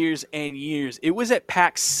and years and years. It was at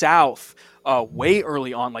PAX South way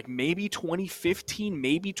early on, like maybe 2015,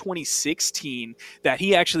 maybe 2016, that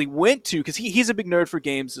he actually went to, because he's a big nerd for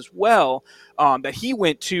games as well, that he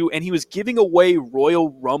went to, and he was giving away Royal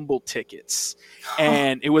Rumble tickets.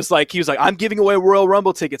 And it was like, he was like, I'm giving away Royal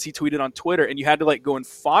Rumble tickets. He tweeted on Twitter, and you had to like go and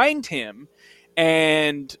find him.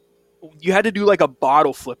 And you had to do like a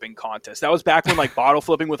bottle flipping contest. That was back when like bottle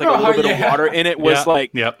flipping with like a little bit of water in it was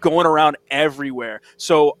going around everywhere.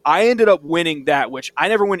 So I ended up winning that, which I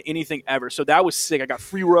never win anything ever. So that was sick. I got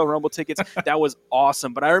free Royal Rumble tickets. That was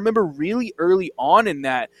awesome. But I remember really early on in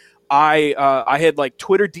that, I had like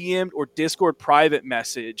Twitter DM'd or Discord private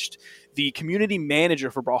messaged the community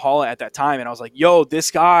manager for Brawlhalla at that time, and I was like, yo,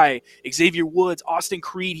 this guy, Xavier Woods, Austin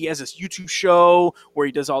Creed, he has this YouTube show where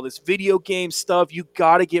he does all this video game stuff. You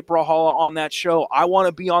got to get Brawlhalla on that show. I want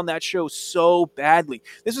to be on that show so badly.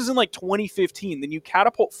 This was in like 2015. Then you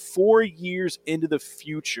catapult 4 years into the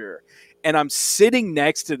future, and I'm sitting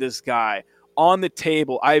next to this guy on the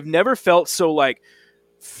table. I've never felt so like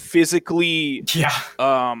physically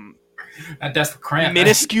that's the cramp,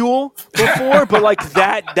 minuscule before, but like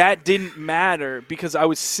that didn't matter, because I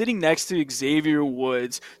was sitting next to Xavier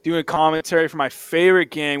Woods doing commentary for my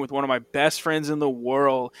favorite game with one of my best friends in the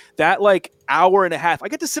world. That like hour and a half, I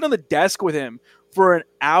get to sit on the desk with him for an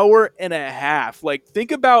hour and a half. Like,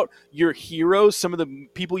 think about your heroes, some of the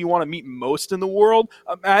people you want to meet most in the world.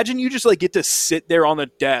 Imagine you just like get to sit there on the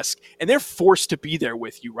desk and they're forced to be there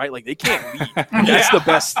with you, right? Like, they can't leave. That's the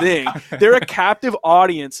best thing. They're a captive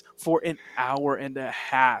audience for an hour and a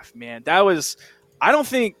half, man. That was, I don't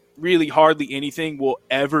think really hardly anything will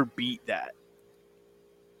ever beat that.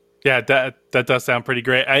 Yeah, that does sound pretty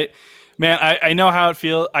great. I know how it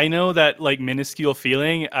feels. I know that like minuscule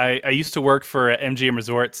feeling. I used to work for MGM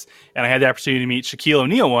Resorts, and I had the opportunity to meet Shaquille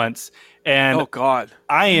O'Neal once. And oh God,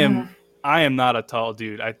 I am not a tall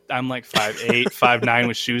dude. I'm like 5'8", 5'9"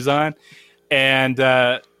 with shoes on, and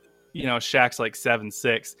Shaq's like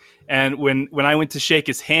 7'6". And when I went to shake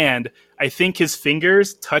his hand, I think his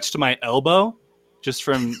fingers touched my elbow just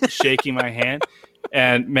from shaking my hand.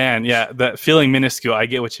 And man, yeah, that feeling minuscule, I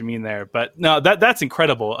get what you mean there. But no, that's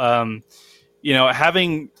incredible.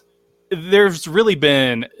 There's really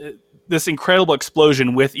been this incredible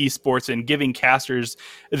explosion with esports and giving casters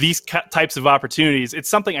these types of opportunities. It's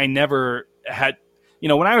something I never had.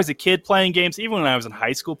 When I was a kid playing games, even when I was in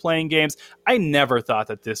high school playing games, I never thought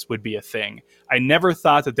that this would be a thing. I never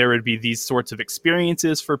thought that there would be these sorts of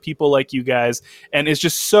experiences for people like you guys. And it's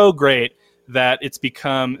just so great that it's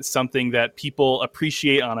become something that people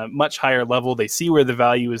appreciate on a much higher level. They see where the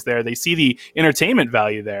value is there. They see the entertainment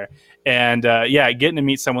value there. And getting to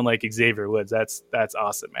meet someone like Xavier Woods, that's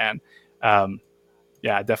awesome, man. I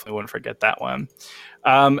definitely wouldn't forget that one.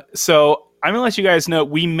 So I'm going to let you guys know,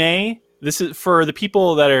 we may this is for the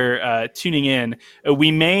people that are tuning in.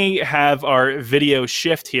 We may have our video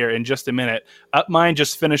shift here in just a minute. Upmind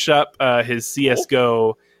just finished up his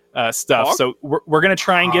CS:GO stuff, so we're gonna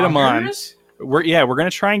try and get him on. We're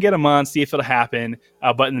gonna try and get him on, see if it'll happen.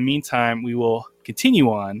 But in the meantime, we will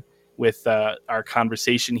continue on with our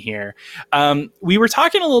conversation here. We were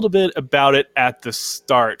talking a little bit about it at the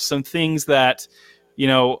start. Some things that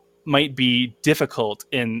might be difficult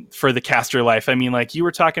for the caster life. I mean, like you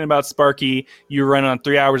were talking about, Sparky, you run on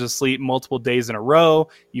 3 hours of sleep multiple days in a row.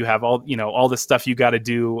 You have all the stuff you got to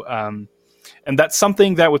do. And that's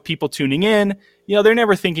something that with people tuning in, they're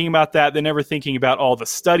never thinking about that. They're never thinking about all the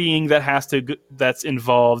studying that's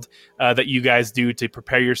involved, that you guys do to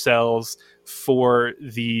prepare yourselves for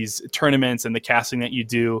these tournaments and the casting that you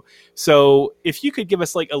do. So if you could give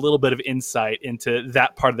us like a little bit of insight into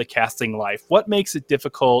that part of the casting life, what makes it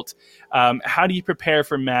difficult? How do you prepare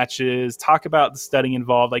for matches? Talk about the studying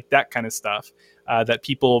involved, like that kind of stuff that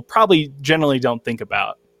people probably generally don't think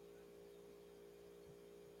about.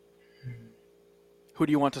 Who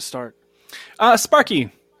do you want to start?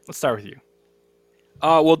 Sparky, let's start with you.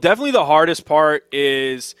 Well, definitely the hardest part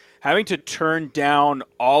is having to turn down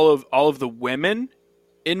all of the women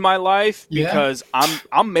in my life because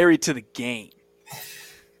I'm married to the game.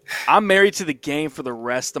 I'm married to the game for the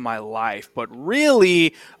rest of my life. But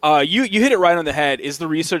really, you hit it right on the head, is the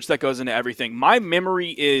research that goes into everything. My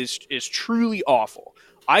memory is truly awful.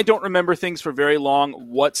 I don't remember things for very long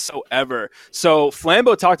whatsoever. So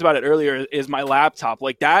Flambo talked about it earlier, is my laptop.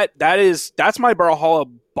 Like that's my Brawlhalla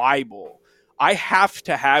Bible. I have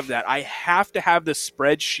to have that. I have to have the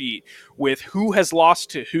spreadsheet with who has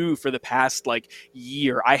lost to who for the past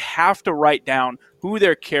year. I have to write down who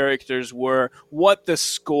their characters were, what the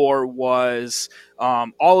score was,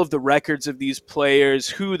 all of the records of these players,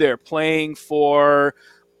 who they're playing for,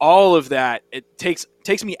 all of that. It takes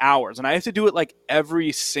me hours, and I have to do it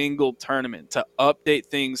every single tournament to update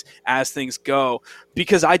things as things go,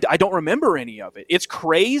 because I don't remember any of it. It's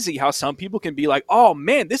crazy how some people can be like, oh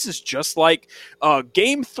man, this is just like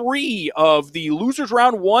game 3 of the losers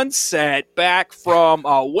round 1 set back from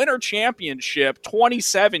Winter Championship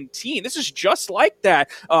 2017. This is just like that.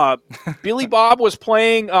 Billy Bob was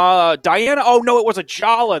playing Diana. Oh no, it was a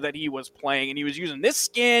Jala that he was playing, and he was using this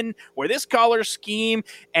skin or this color scheme,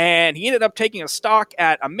 and he ended up taking a stock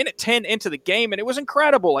at a minute 10 into the game, and it was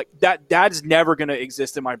incredible. That's never going to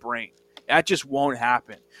exist in my brain. That just won't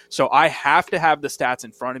happen. So I have to have the stats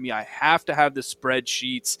in front of me. I have to have the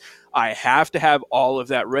spreadsheets. I have to have all of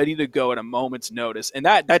that ready to go at a moment's notice. And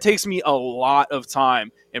that takes me a lot of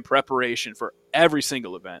time in preparation for every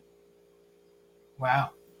single event.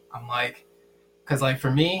 Wow. I'm because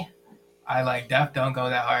for me, I don't go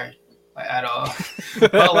that hard at all.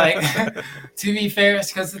 But to be fair,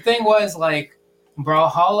 because the thing was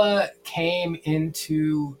Brawlhalla came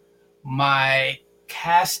into my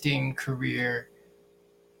casting career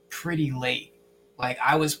pretty late.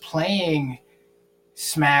 I was playing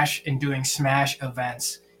Smash and doing Smash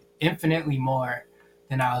events infinitely more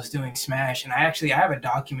than I was doing Smash. And I have a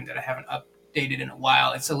document that I haven't updated in a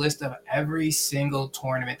while. It's a list of every single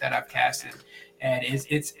tournament that I've casted. And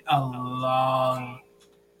it's a long...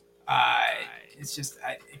 it's just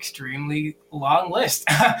an extremely long list.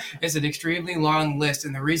 It's an extremely long list.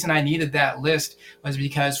 And the reason I needed that list was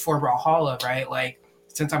because for Brawlhalla, right?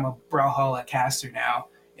 Since I'm a Brawlhalla caster now,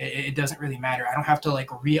 it doesn't really matter. I don't have to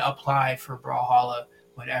reapply for Brawlhalla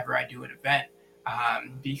whenever I do an event.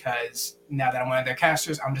 Because now that I'm one of their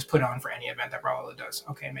casters, I'm just put on for any event that Brawlhalla does.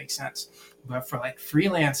 Okay, makes sense. But for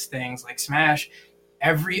freelance things like Smash,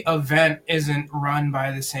 every event isn't run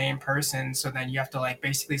by the same person. So then you have to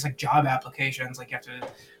basically it's job applications. You have to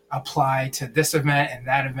apply to this event and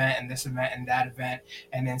that event and this event and that event,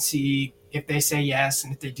 and then see if they say yes.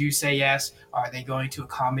 And if they do say yes, are they going to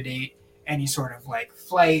accommodate any sort of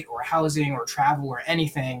flight or housing or travel or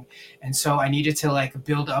anything? And so I needed to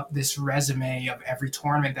build up this resume of every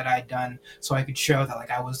tournament that I'd done, so I could show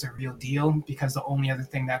that I was the real deal, because the only other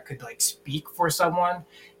thing that could speak for someone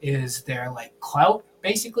is their clout,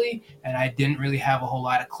 basically. And I didn't really have a whole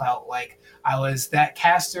lot of clout. I was that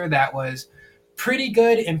caster that was pretty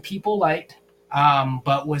good and people liked,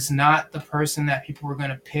 but was not the person that people were going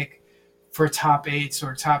to pick for top 8s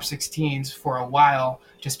or top 16s for a while,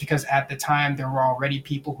 just because at the time there were already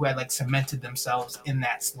people who had cemented themselves in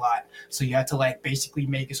that slot. So you had to basically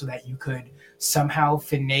make it so that you could somehow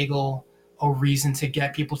finagle a reason to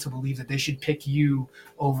get people to believe that they should pick you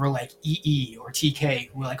over EE or TK,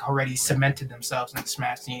 who already cemented themselves in the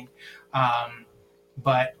Smash scene.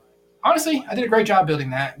 But honestly, I did a great job building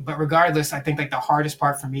that. But regardless, I think the hardest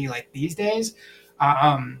part for me these days,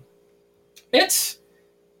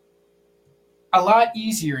 a lot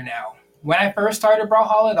easier now. When I first started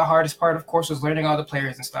Brawlhalla, the hardest part, of course, was learning all the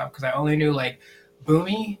players and stuff because I only knew like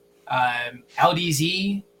Boomy,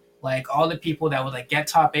 LDZ, like all the people that would like get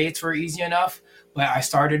top 8s were easy enough. But I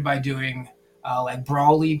started by doing like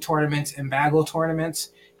Brawl League tournaments and Bagel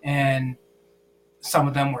tournaments, and some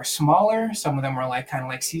of them were smaller, some of them were like kind of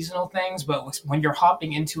like seasonal things. But when you're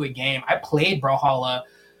hopping into a game, I played Brawlhalla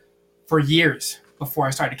for years before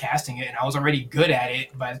I started casting it, and I was already good at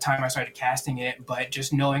it by the time I started casting it. But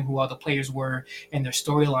just knowing who all the players were and their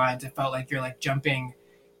storylines, it felt like you're like jumping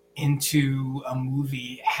into a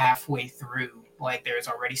movie halfway through. Like there's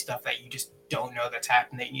already stuff that you just don't know that's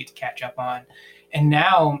happened that you need to catch up on. And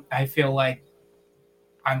now I feel like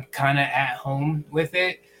I'm kind of at home with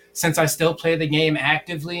it. Since I still play the game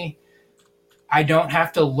actively, I don't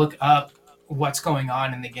have to look up what's going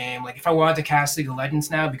on in the game. Like if I wanted to cast League of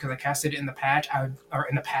Legends now because I casted it in the patch,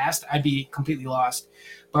 in the past, I'd be completely lost.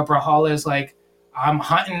 But Brawlhalla is like, I'm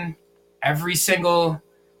hunting every single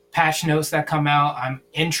patch notes that come out. I'm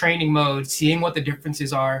in training mode, seeing what the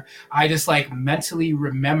differences are. I just like mentally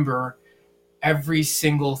remember every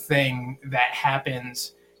single thing that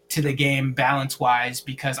happens to the game balance-wise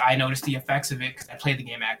because I notice the effects of it because I play the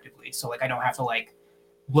game actively. So like I don't have to like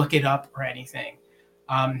look it up or anything.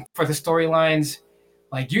 For the storylines,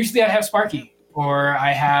 like usually I have Sparky or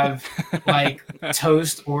I have like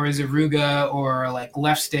Toast or Zaruga or like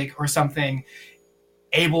Left Stick or something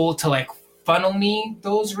able to like funnel me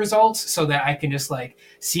those results so that I can just like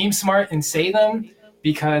seem smart and say them,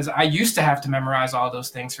 because I used to have to memorize all those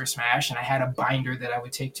things for Smash, and I had a binder that I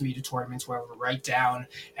would take to me to tournaments where I would write down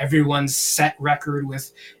everyone's set record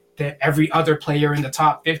with every other player in the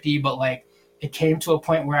top 50. But like it came to a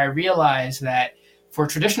point where I realized that for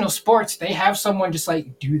traditional sports, they have someone just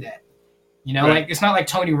like do that. You know, like it's not like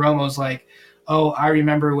Tony Romo's like, oh, I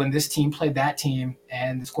remember when this team played that team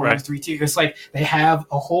and the score was 3-2. It's like they have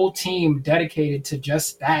a whole team dedicated to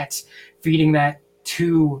just stats, feeding that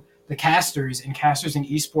to the casters. And casters in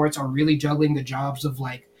esports are really juggling the jobs of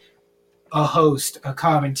like a host, a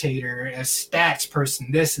commentator, a stats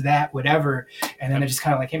person, this, that, whatever. And then it just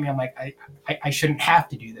kind of like hit me. I'm like, I shouldn't have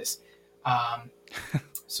to do this.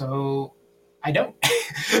 So I don't.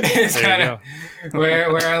 It's kind of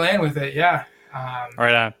where I land with it. Yeah.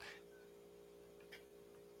 Right on.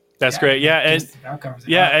 That's great. Yeah.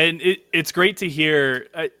 And it's great to hear.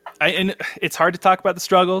 And it's hard to talk about the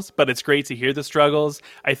struggles, but it's great to hear the struggles.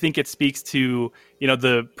 I think it speaks to,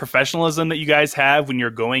 the professionalism that you guys have when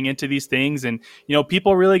you're going into these things. And,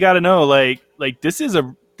 people really got to know, like this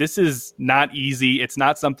is not easy. It's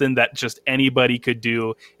not something that just anybody could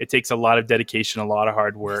do. It takes a lot of dedication, a lot of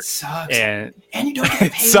hard work. It sucks. And you don't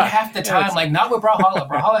get paid half the time. Like not with Brawlhalla.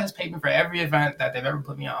 Brawlhalla has paid me for every event that they've ever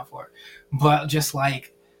put me on for. But just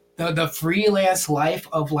like the freelance life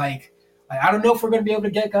of like I don't know if we're going to be able to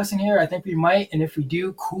get Gus in here. I think we might. And if we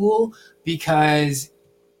do, cool. Because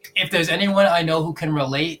if there's anyone I know who can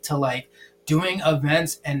relate to like doing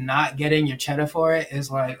events and not getting your cheddar for it,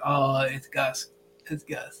 is like, oh, it's Gus. It's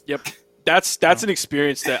Gus. Yep. That's an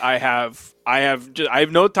experience that I have. I have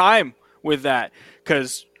no time with that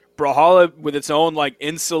because Brawlhalla, with its own like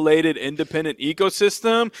insulated independent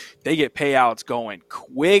ecosystem, they get payouts going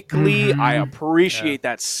quickly. Mm-hmm. I appreciate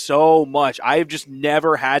that so much. I've just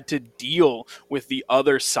never had to deal with the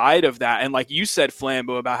other side of that. And like you said,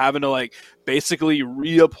 Flambo, about having to like basically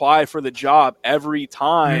reapply for the job every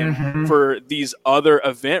time for these other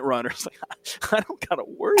event runners. Like, I don't gotta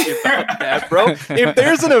worry about that, bro. If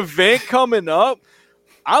there's an event coming up,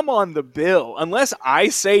 I'm on the bill. Unless I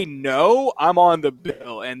say no, I'm on the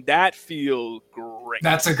bill. And that feels great.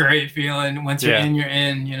 That's a great feeling. Once you're in, you're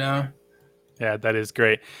in, Yeah, that is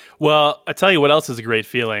great. Well, I tell you what else is a great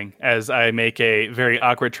feeling as I make a very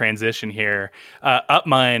awkward transition here.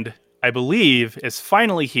 Upmind, I believe, is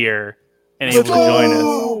finally here and able to join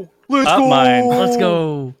us. Upmind. Let's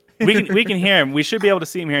go. We can hear him. We should be able to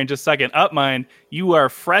see him here in just a second. Upmind, you are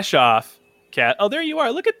fresh off cat. Oh, there you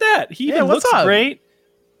are. Look at that. He even looks great.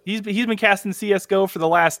 He's been casting CSGO for the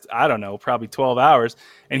last, I don't know, probably 12 hours.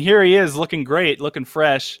 And here he is looking great, looking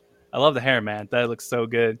fresh. I love the hair, man. That looks so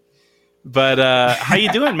good. But how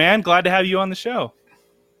you doing, man? Glad to have you on the show.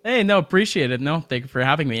 Hey, no, appreciate it. No, thank you for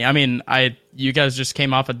having me. I mean, you guys just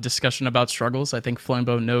came off a discussion about struggles. I think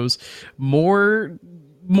Flambo knows more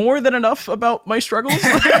than enough about my struggles.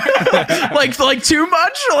 like too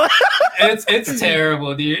much. It's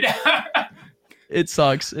terrible, dude. It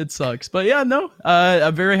sucks. But yeah, no,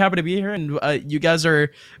 I'm very happy to be here. And you guys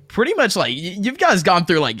are pretty much like, you've guys gone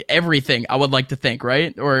through like everything, I would like to think,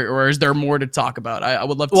 right? Or is there more to talk about? I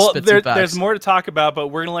would love to spit some facts. There's more to talk about, but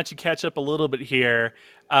we're going to let you catch up a little bit here.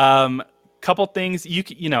 couple things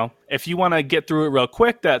you know, if you want to get through it real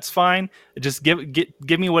quick, that's fine. Just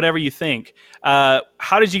give me whatever you think.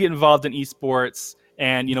 How did you get involved in esports,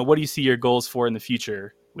 and you know, what do you see your goals for in the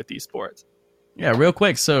future with esports? Yeah, real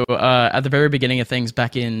quick. So at the very beginning of things,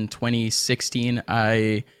 back in 2016,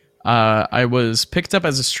 I was picked up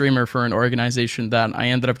as a streamer for an organization that I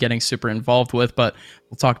ended up getting super involved with, but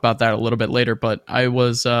we'll talk about that a little bit later. But I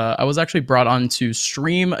was actually brought on to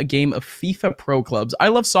stream a game of FIFA Pro Clubs. I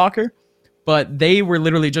love soccer, but they were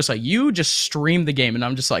literally just like, you just stream the game. And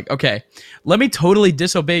I'm just like, okay, let me totally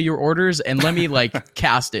disobey your orders and let me like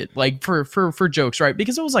cast it like for jokes, right?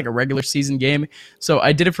 Because it was like a regular season game. So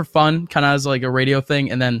I did it for fun, kind of as like a radio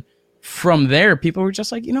thing. And then from there, people were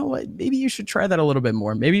just like, you know what, maybe you should try that a little bit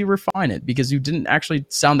more. Maybe refine it, because you didn't actually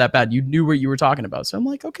sound that bad. You knew what you were talking about. So I'm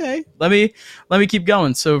like, okay, let me keep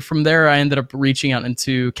going. So from there, I ended up reaching out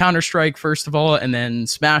into Counter-Strike first of all, and then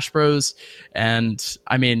Smash Bros. And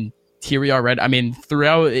I mean, here we are, right? I mean,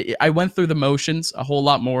 throughout, I went through the motions a whole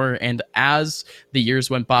lot more. And as the years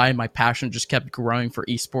went by, my passion just kept growing for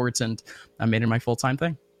esports, and I made it my full-time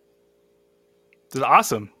thing. This is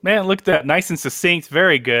awesome, man. Look at that, nice and succinct.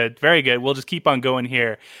 Very good, very good. We'll just keep on going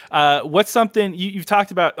here. What's something you've talked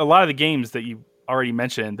about? A lot of the games that you already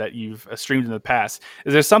mentioned that you've streamed in the past.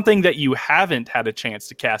 Is there something that you haven't had a chance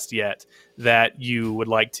to cast yet that you would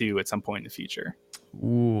like to at some point in the future?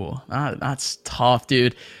 Ooh, that's tough,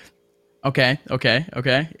 dude. Okay.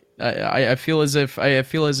 I feel as if I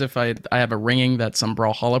have a ringing that some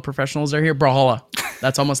Brawlhalla professionals are here. Brawlhalla,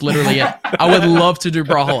 that's almost literally it. I would love to do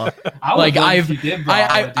Brawlhalla. I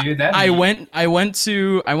went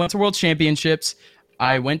to World Championships.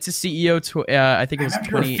 I went to CEO I think it was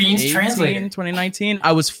 2019.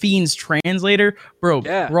 I was Fiend's translator, bro.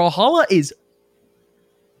 Yeah. Brawlhalla is.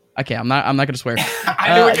 Okay, I'm not gonna swear.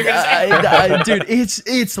 I know what you're gonna say, dude.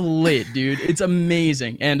 It's lit, dude. It's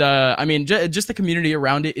amazing, and I mean, just the community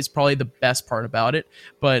around it is probably the best part about it.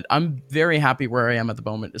 But I'm very happy where I am at the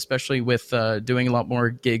moment, especially with doing a lot more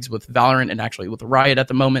gigs with Valorant and actually with Riot at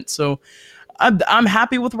the moment. So I'm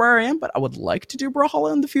happy with where I am, but I would like to do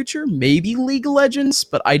Brawlhalla in the future, maybe League of Legends,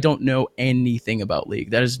 but I don't know anything about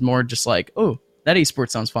League. That is more just like, oh, that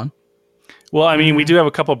esports sounds fun. Well, I mean, we do have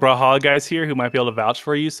a couple of Brawlhalla guys here who might be able to vouch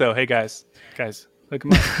for you. So, hey, guys, look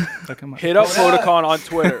them up. Hit up Fodacon on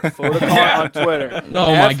Twitter. Fodacon on Twitter.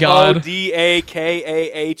 Oh, my God.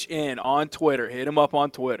 Fodakahn on Twitter. Hit him up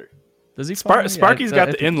on Twitter. Does he? Sparky's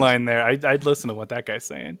got the inline there. I'd listen to what that guy's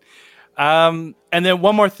saying. And then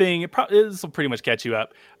one more thing. This will pretty much catch you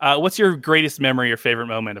up. What's your greatest memory or favorite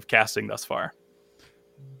moment of casting thus far?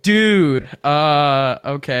 Dude,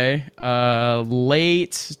 okay.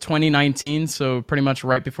 Late 2019, so pretty much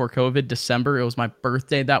right before COVID, December. It was my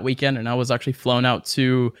birthday that weekend, and I was actually flown out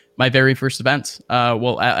to my very first event.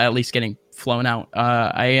 Well, at least getting flown out.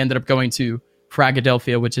 I ended up going to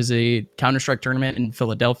Fragadelphia, which is a Counter-Strike tournament in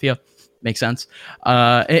Philadelphia. Makes sense.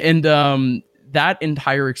 And that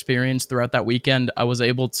entire experience throughout that weekend, I was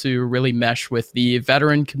able to really mesh with the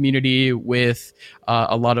veteran community, with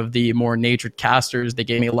a lot of the more natured casters. They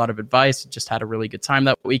gave me a lot of advice. Just had a really good time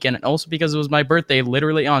that weekend. And also because it was my birthday,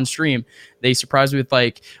 literally on stream, they surprised me with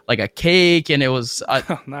like a cake, and it was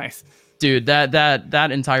nice. Dude,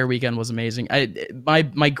 that entire weekend was amazing.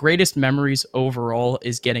 My greatest memories overall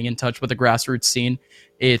is getting in touch with the grassroots scene.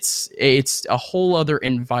 It's a whole other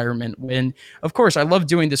environment. When, of course, I love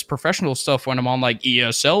doing this professional stuff when I'm on like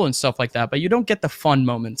ESL and stuff like that, but you don't get the fun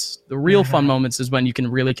moments. The real fun moments is when you can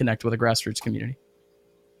really connect with a grassroots community.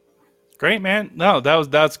 Great, man. No,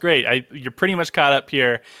 that's great. You're pretty much caught up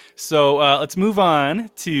here. So let's move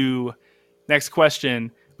on to next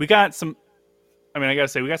question. I gotta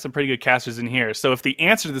say, we got some pretty good casters in here. So if the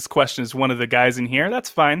answer to this question is one of the guys in here,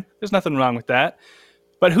 that's fine. There's nothing wrong with that.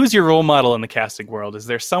 But who's your role model in the casting world? Is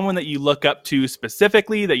there someone that you look up to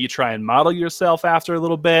specifically that you try and model yourself after a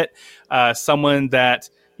little bit? Someone that,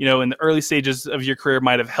 you know, in the early stages of your career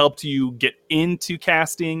might have helped you get into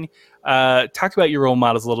casting? Talk about your role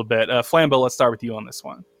models a little bit. Flambo, let's start with you on this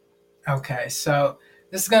one. Okay, so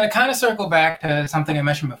this is going to kind of circle back to something I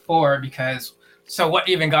mentioned before, because so what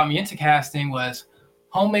even got me into casting was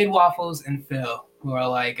Homemade Waffles and Phil, who are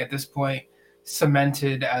like at this point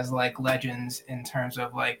cemented as like legends in terms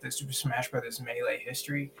of like the Super Smash Brothers Melee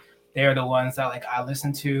history. They are the ones that like I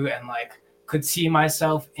listened to and like could see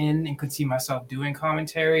myself in and could see myself doing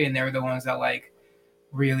commentary, and they were the ones that like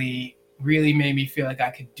really made me feel like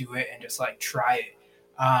I could do it and just like try it.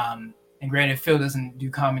 And granted, Phil doesn't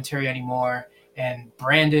do commentary anymore, and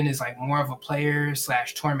Brandon is like more of a player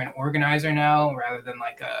 / tournament organizer now rather than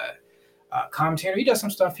like a commentator. He does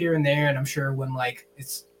some stuff here and there, and I'm sure when like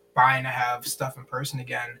it's buying to have stuff in person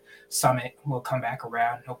again, Summit will come back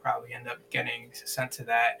around. He'll probably end up getting sent to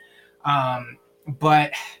that.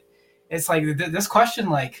 But it's like this question,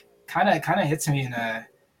 like kind of hits me in a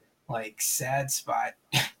like sad spot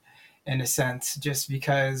in a sense, just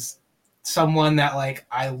because someone that like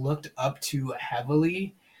I looked up to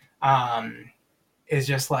heavily is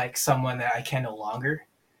just like someone that I can no longer.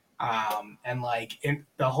 And like in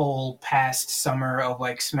the whole past summer of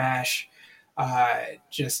like Smash,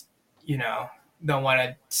 just, don't want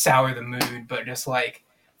to sour the mood, but just like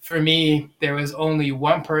for me, there was only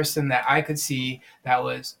one person that I could see that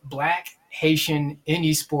was Black, Haitian, in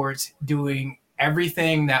esports doing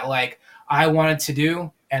everything that like I wanted to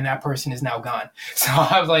do, and that person is now gone. So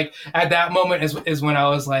I was like, at that moment is when I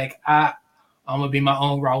was like, I'm gonna be my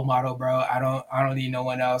own role model, bro. I don't need no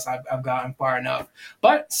one else. I've gotten far enough.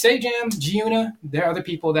 But Sajam, Giuna, there are other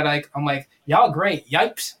people that I'm like, y'all great,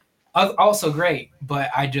 yipes, also great. But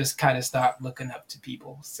I just kind of stopped looking up to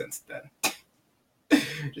people since then.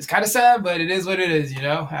 Just kind of sad, but it is what it is,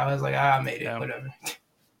 I was like, I made it, whatever.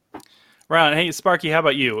 Right. Hey, Sparky, how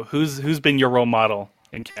about you? Who's been your role model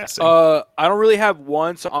in casting? I don't really have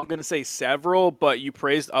one, so I'm gonna say several. But you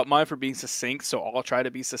praised Upmind for being succinct, so I'll try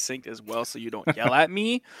to be succinct as well, so you don't yell at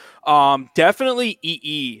me. Definitely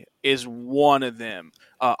EE is one of them.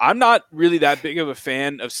 I'm not really that big of a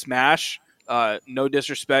fan of Smash. No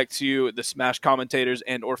disrespect to the Smash commentators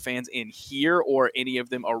and or fans in here or any of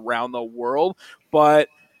them around the world, but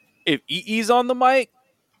if EE's on the mic,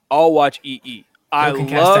 I'll watch EE. I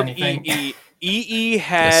love EE. EE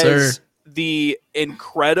has the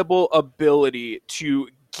incredible ability to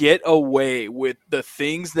get away with the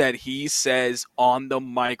things that he says on the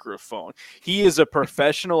microphone. He is a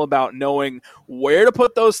professional about knowing where to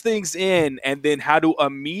put those things in and then how to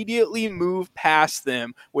immediately move past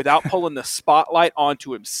them without pulling the spotlight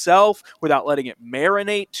onto himself, without letting it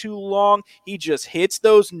marinate too long. He just hits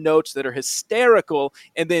those notes that are hysterical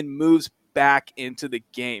and then moves back into the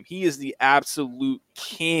game. He is the absolute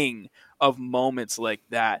king of moments like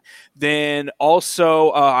that. Then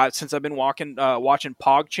also, since I've been watching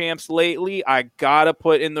PogChamps lately, I gotta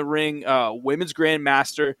put in the ring Women's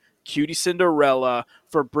Grandmaster Cutie Cinderella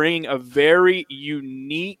for bringing a very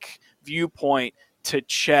unique viewpoint to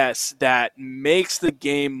chess that makes the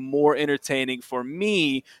game more entertaining for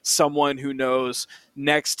me, someone who knows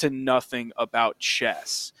next to nothing about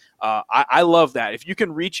chess. I love that. If you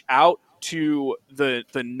can reach out to the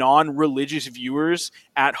non-religious viewers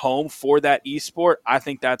at home for that esport, I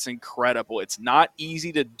think that's incredible. It's not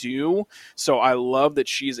easy to do, so I love that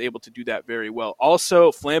she's able to do that very well.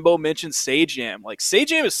 Also, Flambo mentioned Sajam. Like,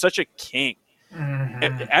 Sajam is such a king.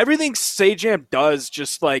 Mm-hmm. Everything Sajam does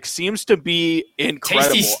just like seems to be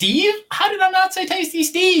incredible. Tasty Steve? How did I not say Tasty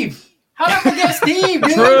Steve? How did I forget Steve,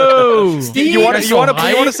 dude? True. Steve, you want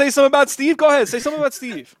to say something about Steve? Go ahead, say something about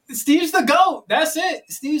Steve. Steve's the GOAT. That's it.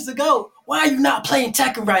 Steve's the GOAT. Why are you not playing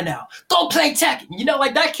Tekken right now? Go play Tekken.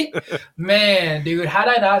 Like that kid. Man, dude, how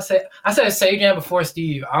did I not say? I said Sajam before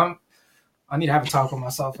Steve. I need to have a talk with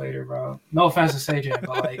myself later, bro. No offense to Sajam,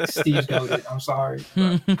 but like Steve's GOAT. I'm sorry.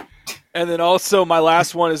 And then also my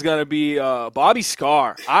last one is gonna be Bobby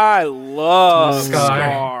Scar. I love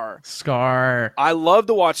Scar. I love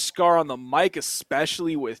to watch Scar on the mic,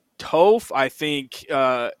 especially with Toph. I think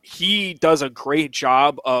he does a great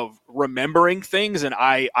job of remembering things, and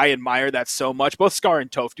I admire that so much. Both Scar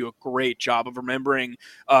and Toph do a great job of remembering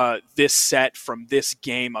this set from this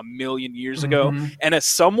game a million years ago. And as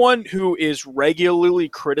someone who is regularly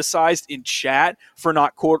criticized in chat for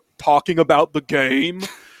not talking about the game,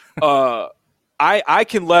 I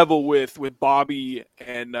can level with Bobby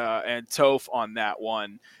and Toph on that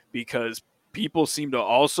one, because people seem to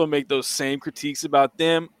also make those same critiques about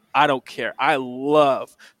them. I don't care. I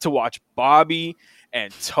love to watch Bobby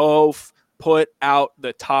and Toph put out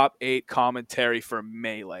the top 8 commentary for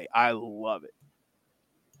Melee. I love it.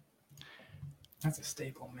 That's a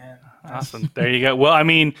staple, man. Awesome. There you go. Well, I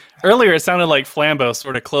mean, earlier it sounded like Flambo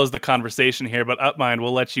sort of closed the conversation here, but Upmind,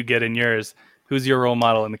 we'll let you get in yours. Who's your role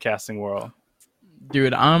model in the casting world?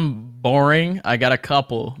 Dude, I'm boring. I got a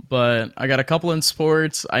couple, but I got a couple in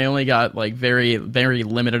sports. I only got like very, very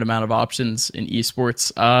limited amount of options in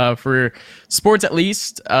esports. For sports, at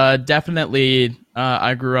least, definitely.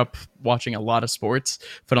 I grew up watching a lot of sports.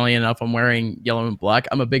 Funnily enough, I'm wearing yellow and black.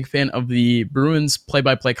 I'm a big fan of the Bruins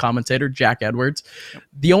play-by-play commentator, Jack Edwards.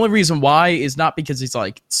 The only reason why is not because he's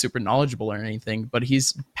like super knowledgeable or anything, but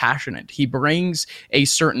he's passionate. He brings a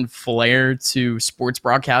certain flair to sports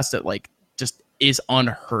broadcast that like just is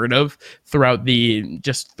unheard of throughout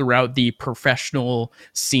the professional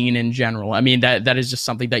scene in general. I mean, that is just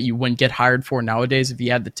something that you wouldn't get hired for nowadays if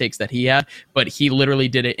you had the takes that he had, but he literally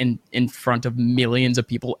did it in front of millions of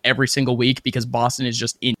people every single week because Boston is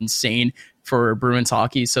just insane for Bruins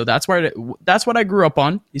hockey. So that's what I grew up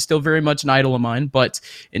on. He's still very much an idol of mine, but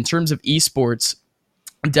in terms of esports,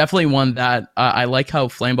 definitely one that I like how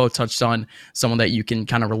Flambo touched on, someone that you can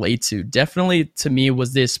kind of relate to. Definitely to me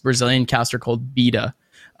was this Brazilian caster called Beta.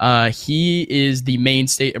 He is the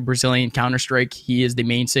mainstay of Brazilian Counter-Strike. He is the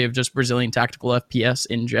mainstay of just Brazilian tactical FPS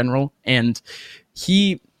in general. And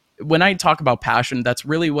when I talk about passion, that's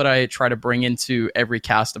really what I try to bring into every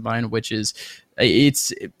cast of mine, which is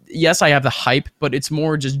yes, I have the hype, but it's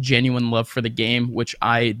more just genuine love for the game, which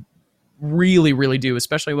I really, really do,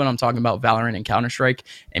 especially when I'm talking about Valorant and Counter-Strike.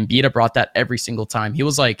 And Beta brought that every single time. He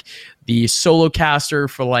was like the solo caster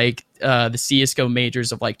for like the CSGO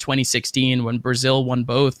majors of like 2016 when Brazil won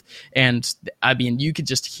both. And I mean, you could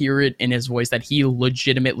just hear it in his voice that he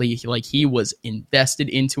legitimately, he was invested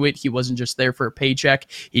into it. He wasn't just there for a paycheck.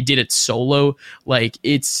 He did it solo. Like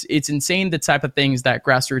it's insane the type of things that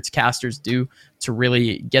grassroots casters do to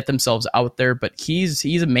really get themselves out there. But he's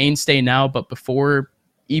a mainstay now, but before,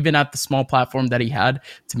 even at the small platform that he had,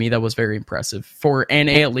 to me, that was very impressive for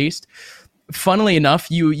NA at least. Funnily enough,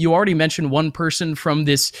 you already mentioned one person from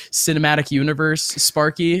this cinematic universe,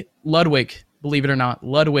 Sparky, Ludwig, believe it or not,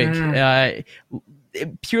 Ludwig.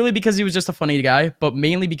 Purely because he was just a funny guy, but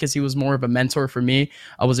mainly because he was more of a mentor for me.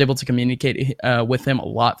 I was able to communicate with him a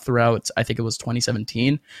lot throughout, I think it was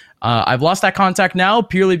 2017. I've lost that contact now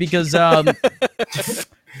purely because...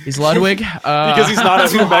 he's Ludwig. Because he's not a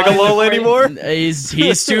Megalol anymore?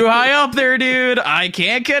 He's too high up there, dude. I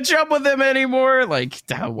can't catch up with him anymore. Like,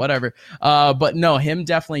 whatever. But no, him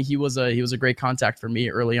definitely, he was a great contact for me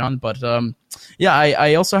early on. But yeah,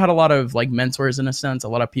 I also had a lot of like mentors in a sense, a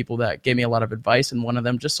lot of people that gave me a lot of advice, and one of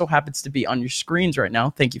them just so happens to be on your screens right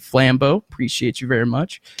now. Thank you, Flambo. Appreciate you very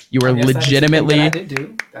much. You are legitimately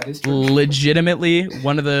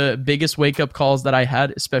one of the biggest wake-up calls that I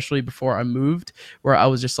had, especially before I moved, where I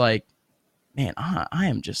was just like, man,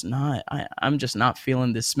 I'm just not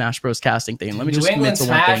feeling this Smash Bros casting thing. Let me just commit to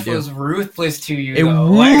one thing, dude. Was ruthless to you,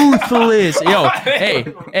 ruthless. Yo,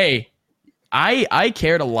 hey. I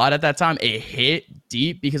cared a lot at that time. It hit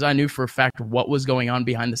deep because I knew for a fact what was going on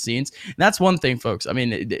behind the scenes. And that's one thing, folks. I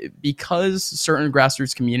mean, because certain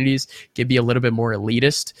grassroots communities can be a little bit more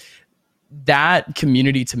elitist, that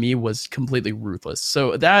community to me was completely ruthless.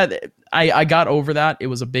 So that I got over that. It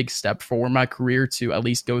was a big step for my career to at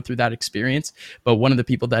least go through that experience. But one of the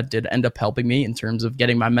people that did end up helping me in terms of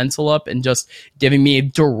getting my mental up and just giving me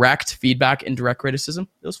direct feedback and direct criticism,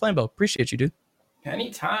 it was Flambo. Appreciate you, dude.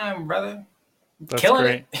 Anytime, brother. That's Killing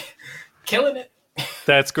great. it. Killing it.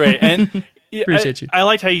 That's great. And appreciate you. I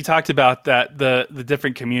liked how you talked about that the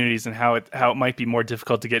different communities and how it might be more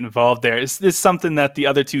difficult to get involved there. Is this something that the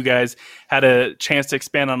other two guys had a chance to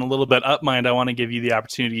expand on a little bit? Upmind, I want to give you the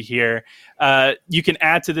opportunity here. You can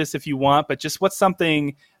add to this if you want, but just what's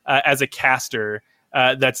something as a caster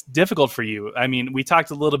that's difficult for you? I mean, we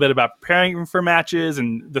talked a little bit about preparing for matches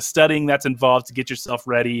and the studying that's involved to get yourself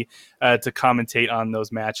ready to commentate on those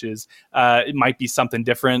matches. It might be something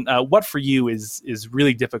different. What for you is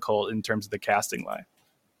really difficult in terms of the casting line?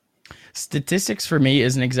 Statistics for me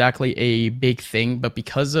isn't exactly a big thing, but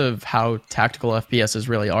because of how tactical FPSs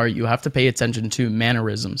really are, you have to pay attention to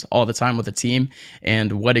mannerisms all the time with a team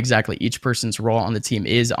and what exactly each person's role on the team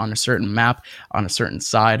is on a certain map, on a certain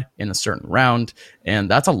side, in a certain round. And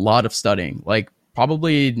that's a lot of studying. Like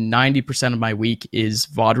probably 90% of my week is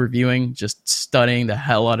VOD reviewing, just studying the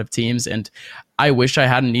hell out of teams. And I wish I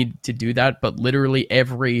hadn't needed to do that, but literally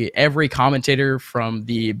every commentator from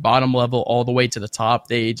the bottom level all the way to the top,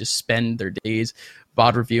 they just spend their days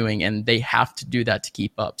VOD reviewing, and they have to do that to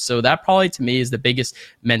keep up. So that probably to me is the biggest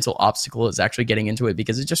mental obstacle, is actually getting into it,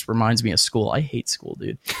 because it just reminds me of school. I hate school,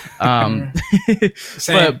 dude.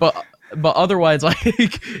 But otherwise,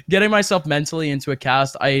 like getting myself mentally into a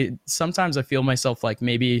cast, sometimes I feel myself like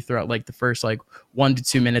maybe throughout like the first like 1 to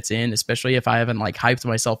 2 minutes in, especially if I haven't like hyped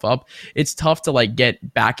myself up, it's tough to like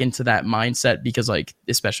get back into that mindset, because like,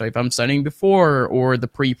 especially if I'm studying before or the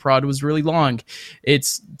pre-prod was really long,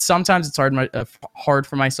 sometimes it's hard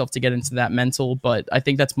for myself to get into that mental, but I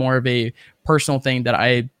think that's more of a personal thing that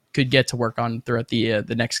I could get to work on throughout the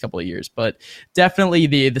next couple of years. But definitely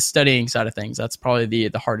the studying side of things, that's probably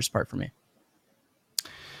the hardest part for me.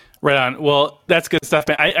 Right on. Well, that's good stuff,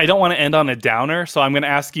 man. I don't want to end on a downer, so I'm going to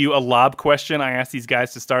ask you a lob question. I asked these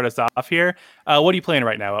guys to start us off here. What are you playing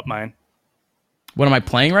right now, Upmind? What am I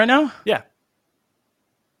playing right now? Yeah.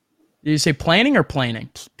 Did you say planning or planning?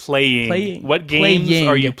 Playing. What games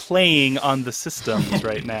are you playing on the systems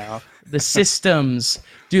right now? The systems.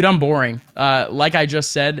 Dude, I'm boring. Like I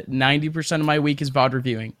just said, 90% of my week is VOD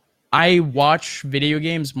reviewing. I watch video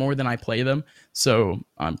games more than I play them. So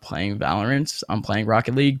I'm playing Valorant, I'm playing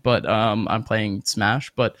Rocket League, but I'm playing Smash.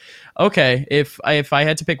 But okay, if I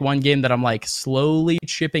had to pick one game that I'm like slowly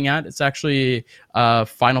chipping at, it's actually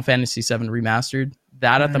Final Fantasy VII Remastered.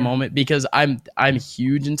 That at the moment, because I'm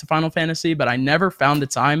huge into Final Fantasy, but I never found the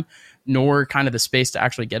time nor kind of the space to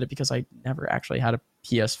actually get it because I never actually had a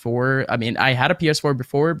PS4. I mean, I had a PS4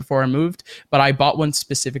 before I moved, but I bought one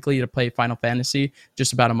specifically to play Final Fantasy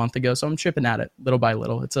just about a month ago. So I'm chipping at it little by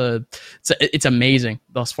little. It's amazing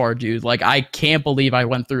thus far, dude. Like, I can't believe I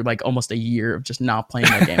went through like almost a year of just not playing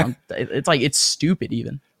that game. It's stupid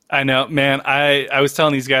even. I know, man. I was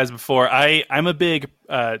telling these guys before, I'm a big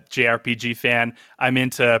JRPG fan. I'm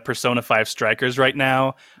into Persona 5 Strikers right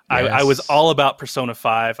now. Yes. I was all about Persona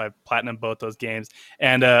 5. I platinumed both those games.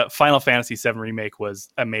 And Final Fantasy VII Remake was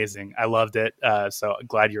amazing. I loved it. So I'm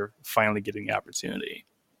glad you're finally getting the opportunity.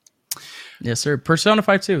 Yes, sir. Persona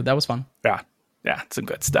 5 too. That was fun. Yeah, some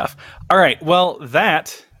good stuff. All right. Well,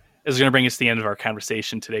 that is going to bring us to the end of our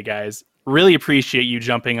conversation today, guys. Really appreciate you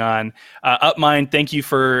jumping on. Upmind, thank you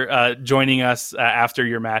for joining us after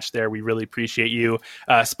your match there. We really appreciate you.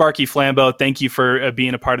 Sparky Flambo, thank you for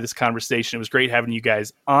being a part of this conversation. It was great having you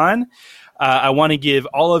guys on. I want to give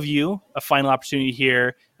all of you a final opportunity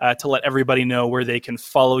here to let everybody know where they can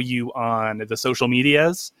follow you on the social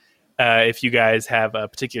medias. If you guys have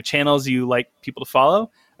particular channels you like people to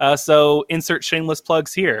follow. So insert shameless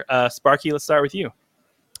plugs here. Sparky, let's start with you.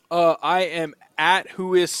 I am at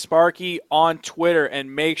whoissparky on Twitter,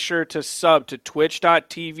 and make sure to sub to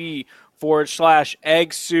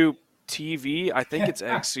twitch.tv/eggsoup.tv. I think it's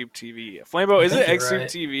Egg Soup TV. Flambo, is it Egg Soup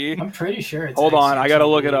TV? I'm pretty sure it's Hold on, I gotta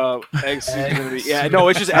look it up. Egg Soup TV. Yeah, no,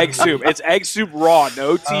 it's just Egg Soup. It's Egg Soup Raw,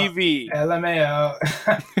 no TV. LMAO.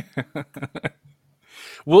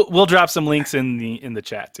 We'll drop some links in the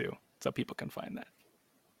chat too, so people can find that.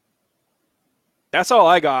 That's all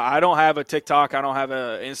I got. I don't have a TikTok. I don't have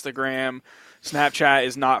an Instagram. Snapchat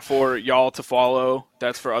is not for y'all to follow.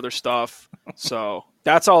 That's for other stuff. So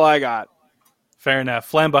that's all I got. Fair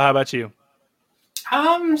enough. Flambo, how about you?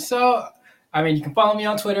 So, I mean, you can follow me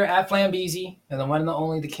on Twitter at Flambeezy, the one and the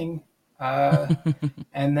only, the king.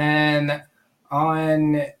 And then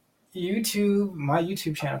on YouTube, my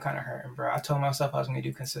YouTube channel kind of hurting, bro. I told myself I was going to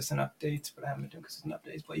do consistent updates, but I haven't been doing consistent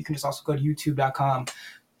updates. But you can just also go to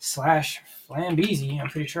youtube.com/Flambeezy. I'm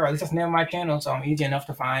pretty sure. At least that's the name of my channel, so I'm easy enough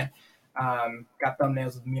to find. Got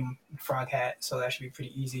thumbnails with me and frog hat, so that should be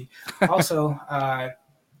pretty easy. Also,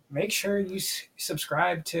 make sure you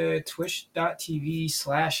subscribe to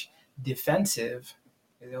twitch.tv/defensive.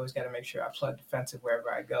 I always got to make sure I plug defensive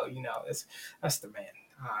wherever I go. You know, that's the man.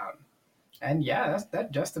 And yeah,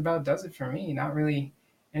 that just about does it for me. Not really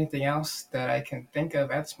anything else that I can think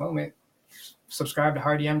of at this moment. Subscribe to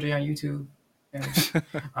Hardy MJ on YouTube. And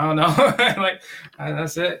I don't know.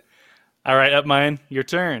 That's it. All right, Upmind, your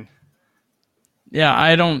turn. Yeah,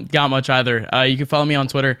 I don't got much either. You can follow me on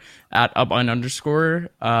Twitter at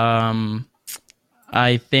 @upmind_.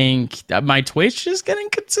 I think that my Twitch is getting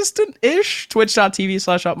consistent-ish.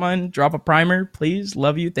 Twitch.tv/upmind. Drop a primer, please.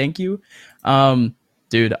 Love you. Thank you.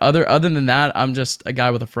 Dude, other than that, I'm just a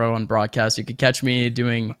guy with a fro on broadcast. You could catch me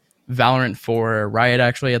doing Valorant for Riot,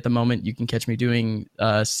 actually, at the moment. You can catch me doing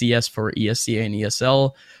CS for ESCA and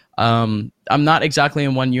ESL. I'm not exactly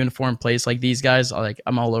in one uniform place like these guys.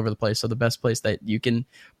 I'm all over the place. So the best place that you can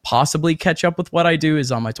possibly catch up with what I do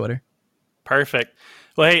is on my Twitter. Perfect.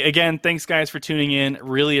 Well, hey, again, thanks guys for tuning in.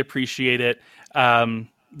 Really appreciate it.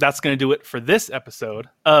 That's going to do it for this episode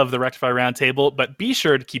of the Rectify Roundtable, but be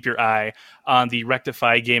sure to keep your eye on the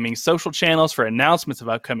Rectify Gaming social channels for announcements of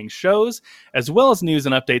upcoming shows, as well as news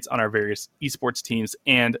and updates on our various esports teams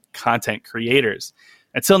and content creators.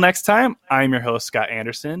 Until next time, I'm your host, Scott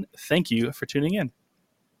Anderson. Thank you for tuning in.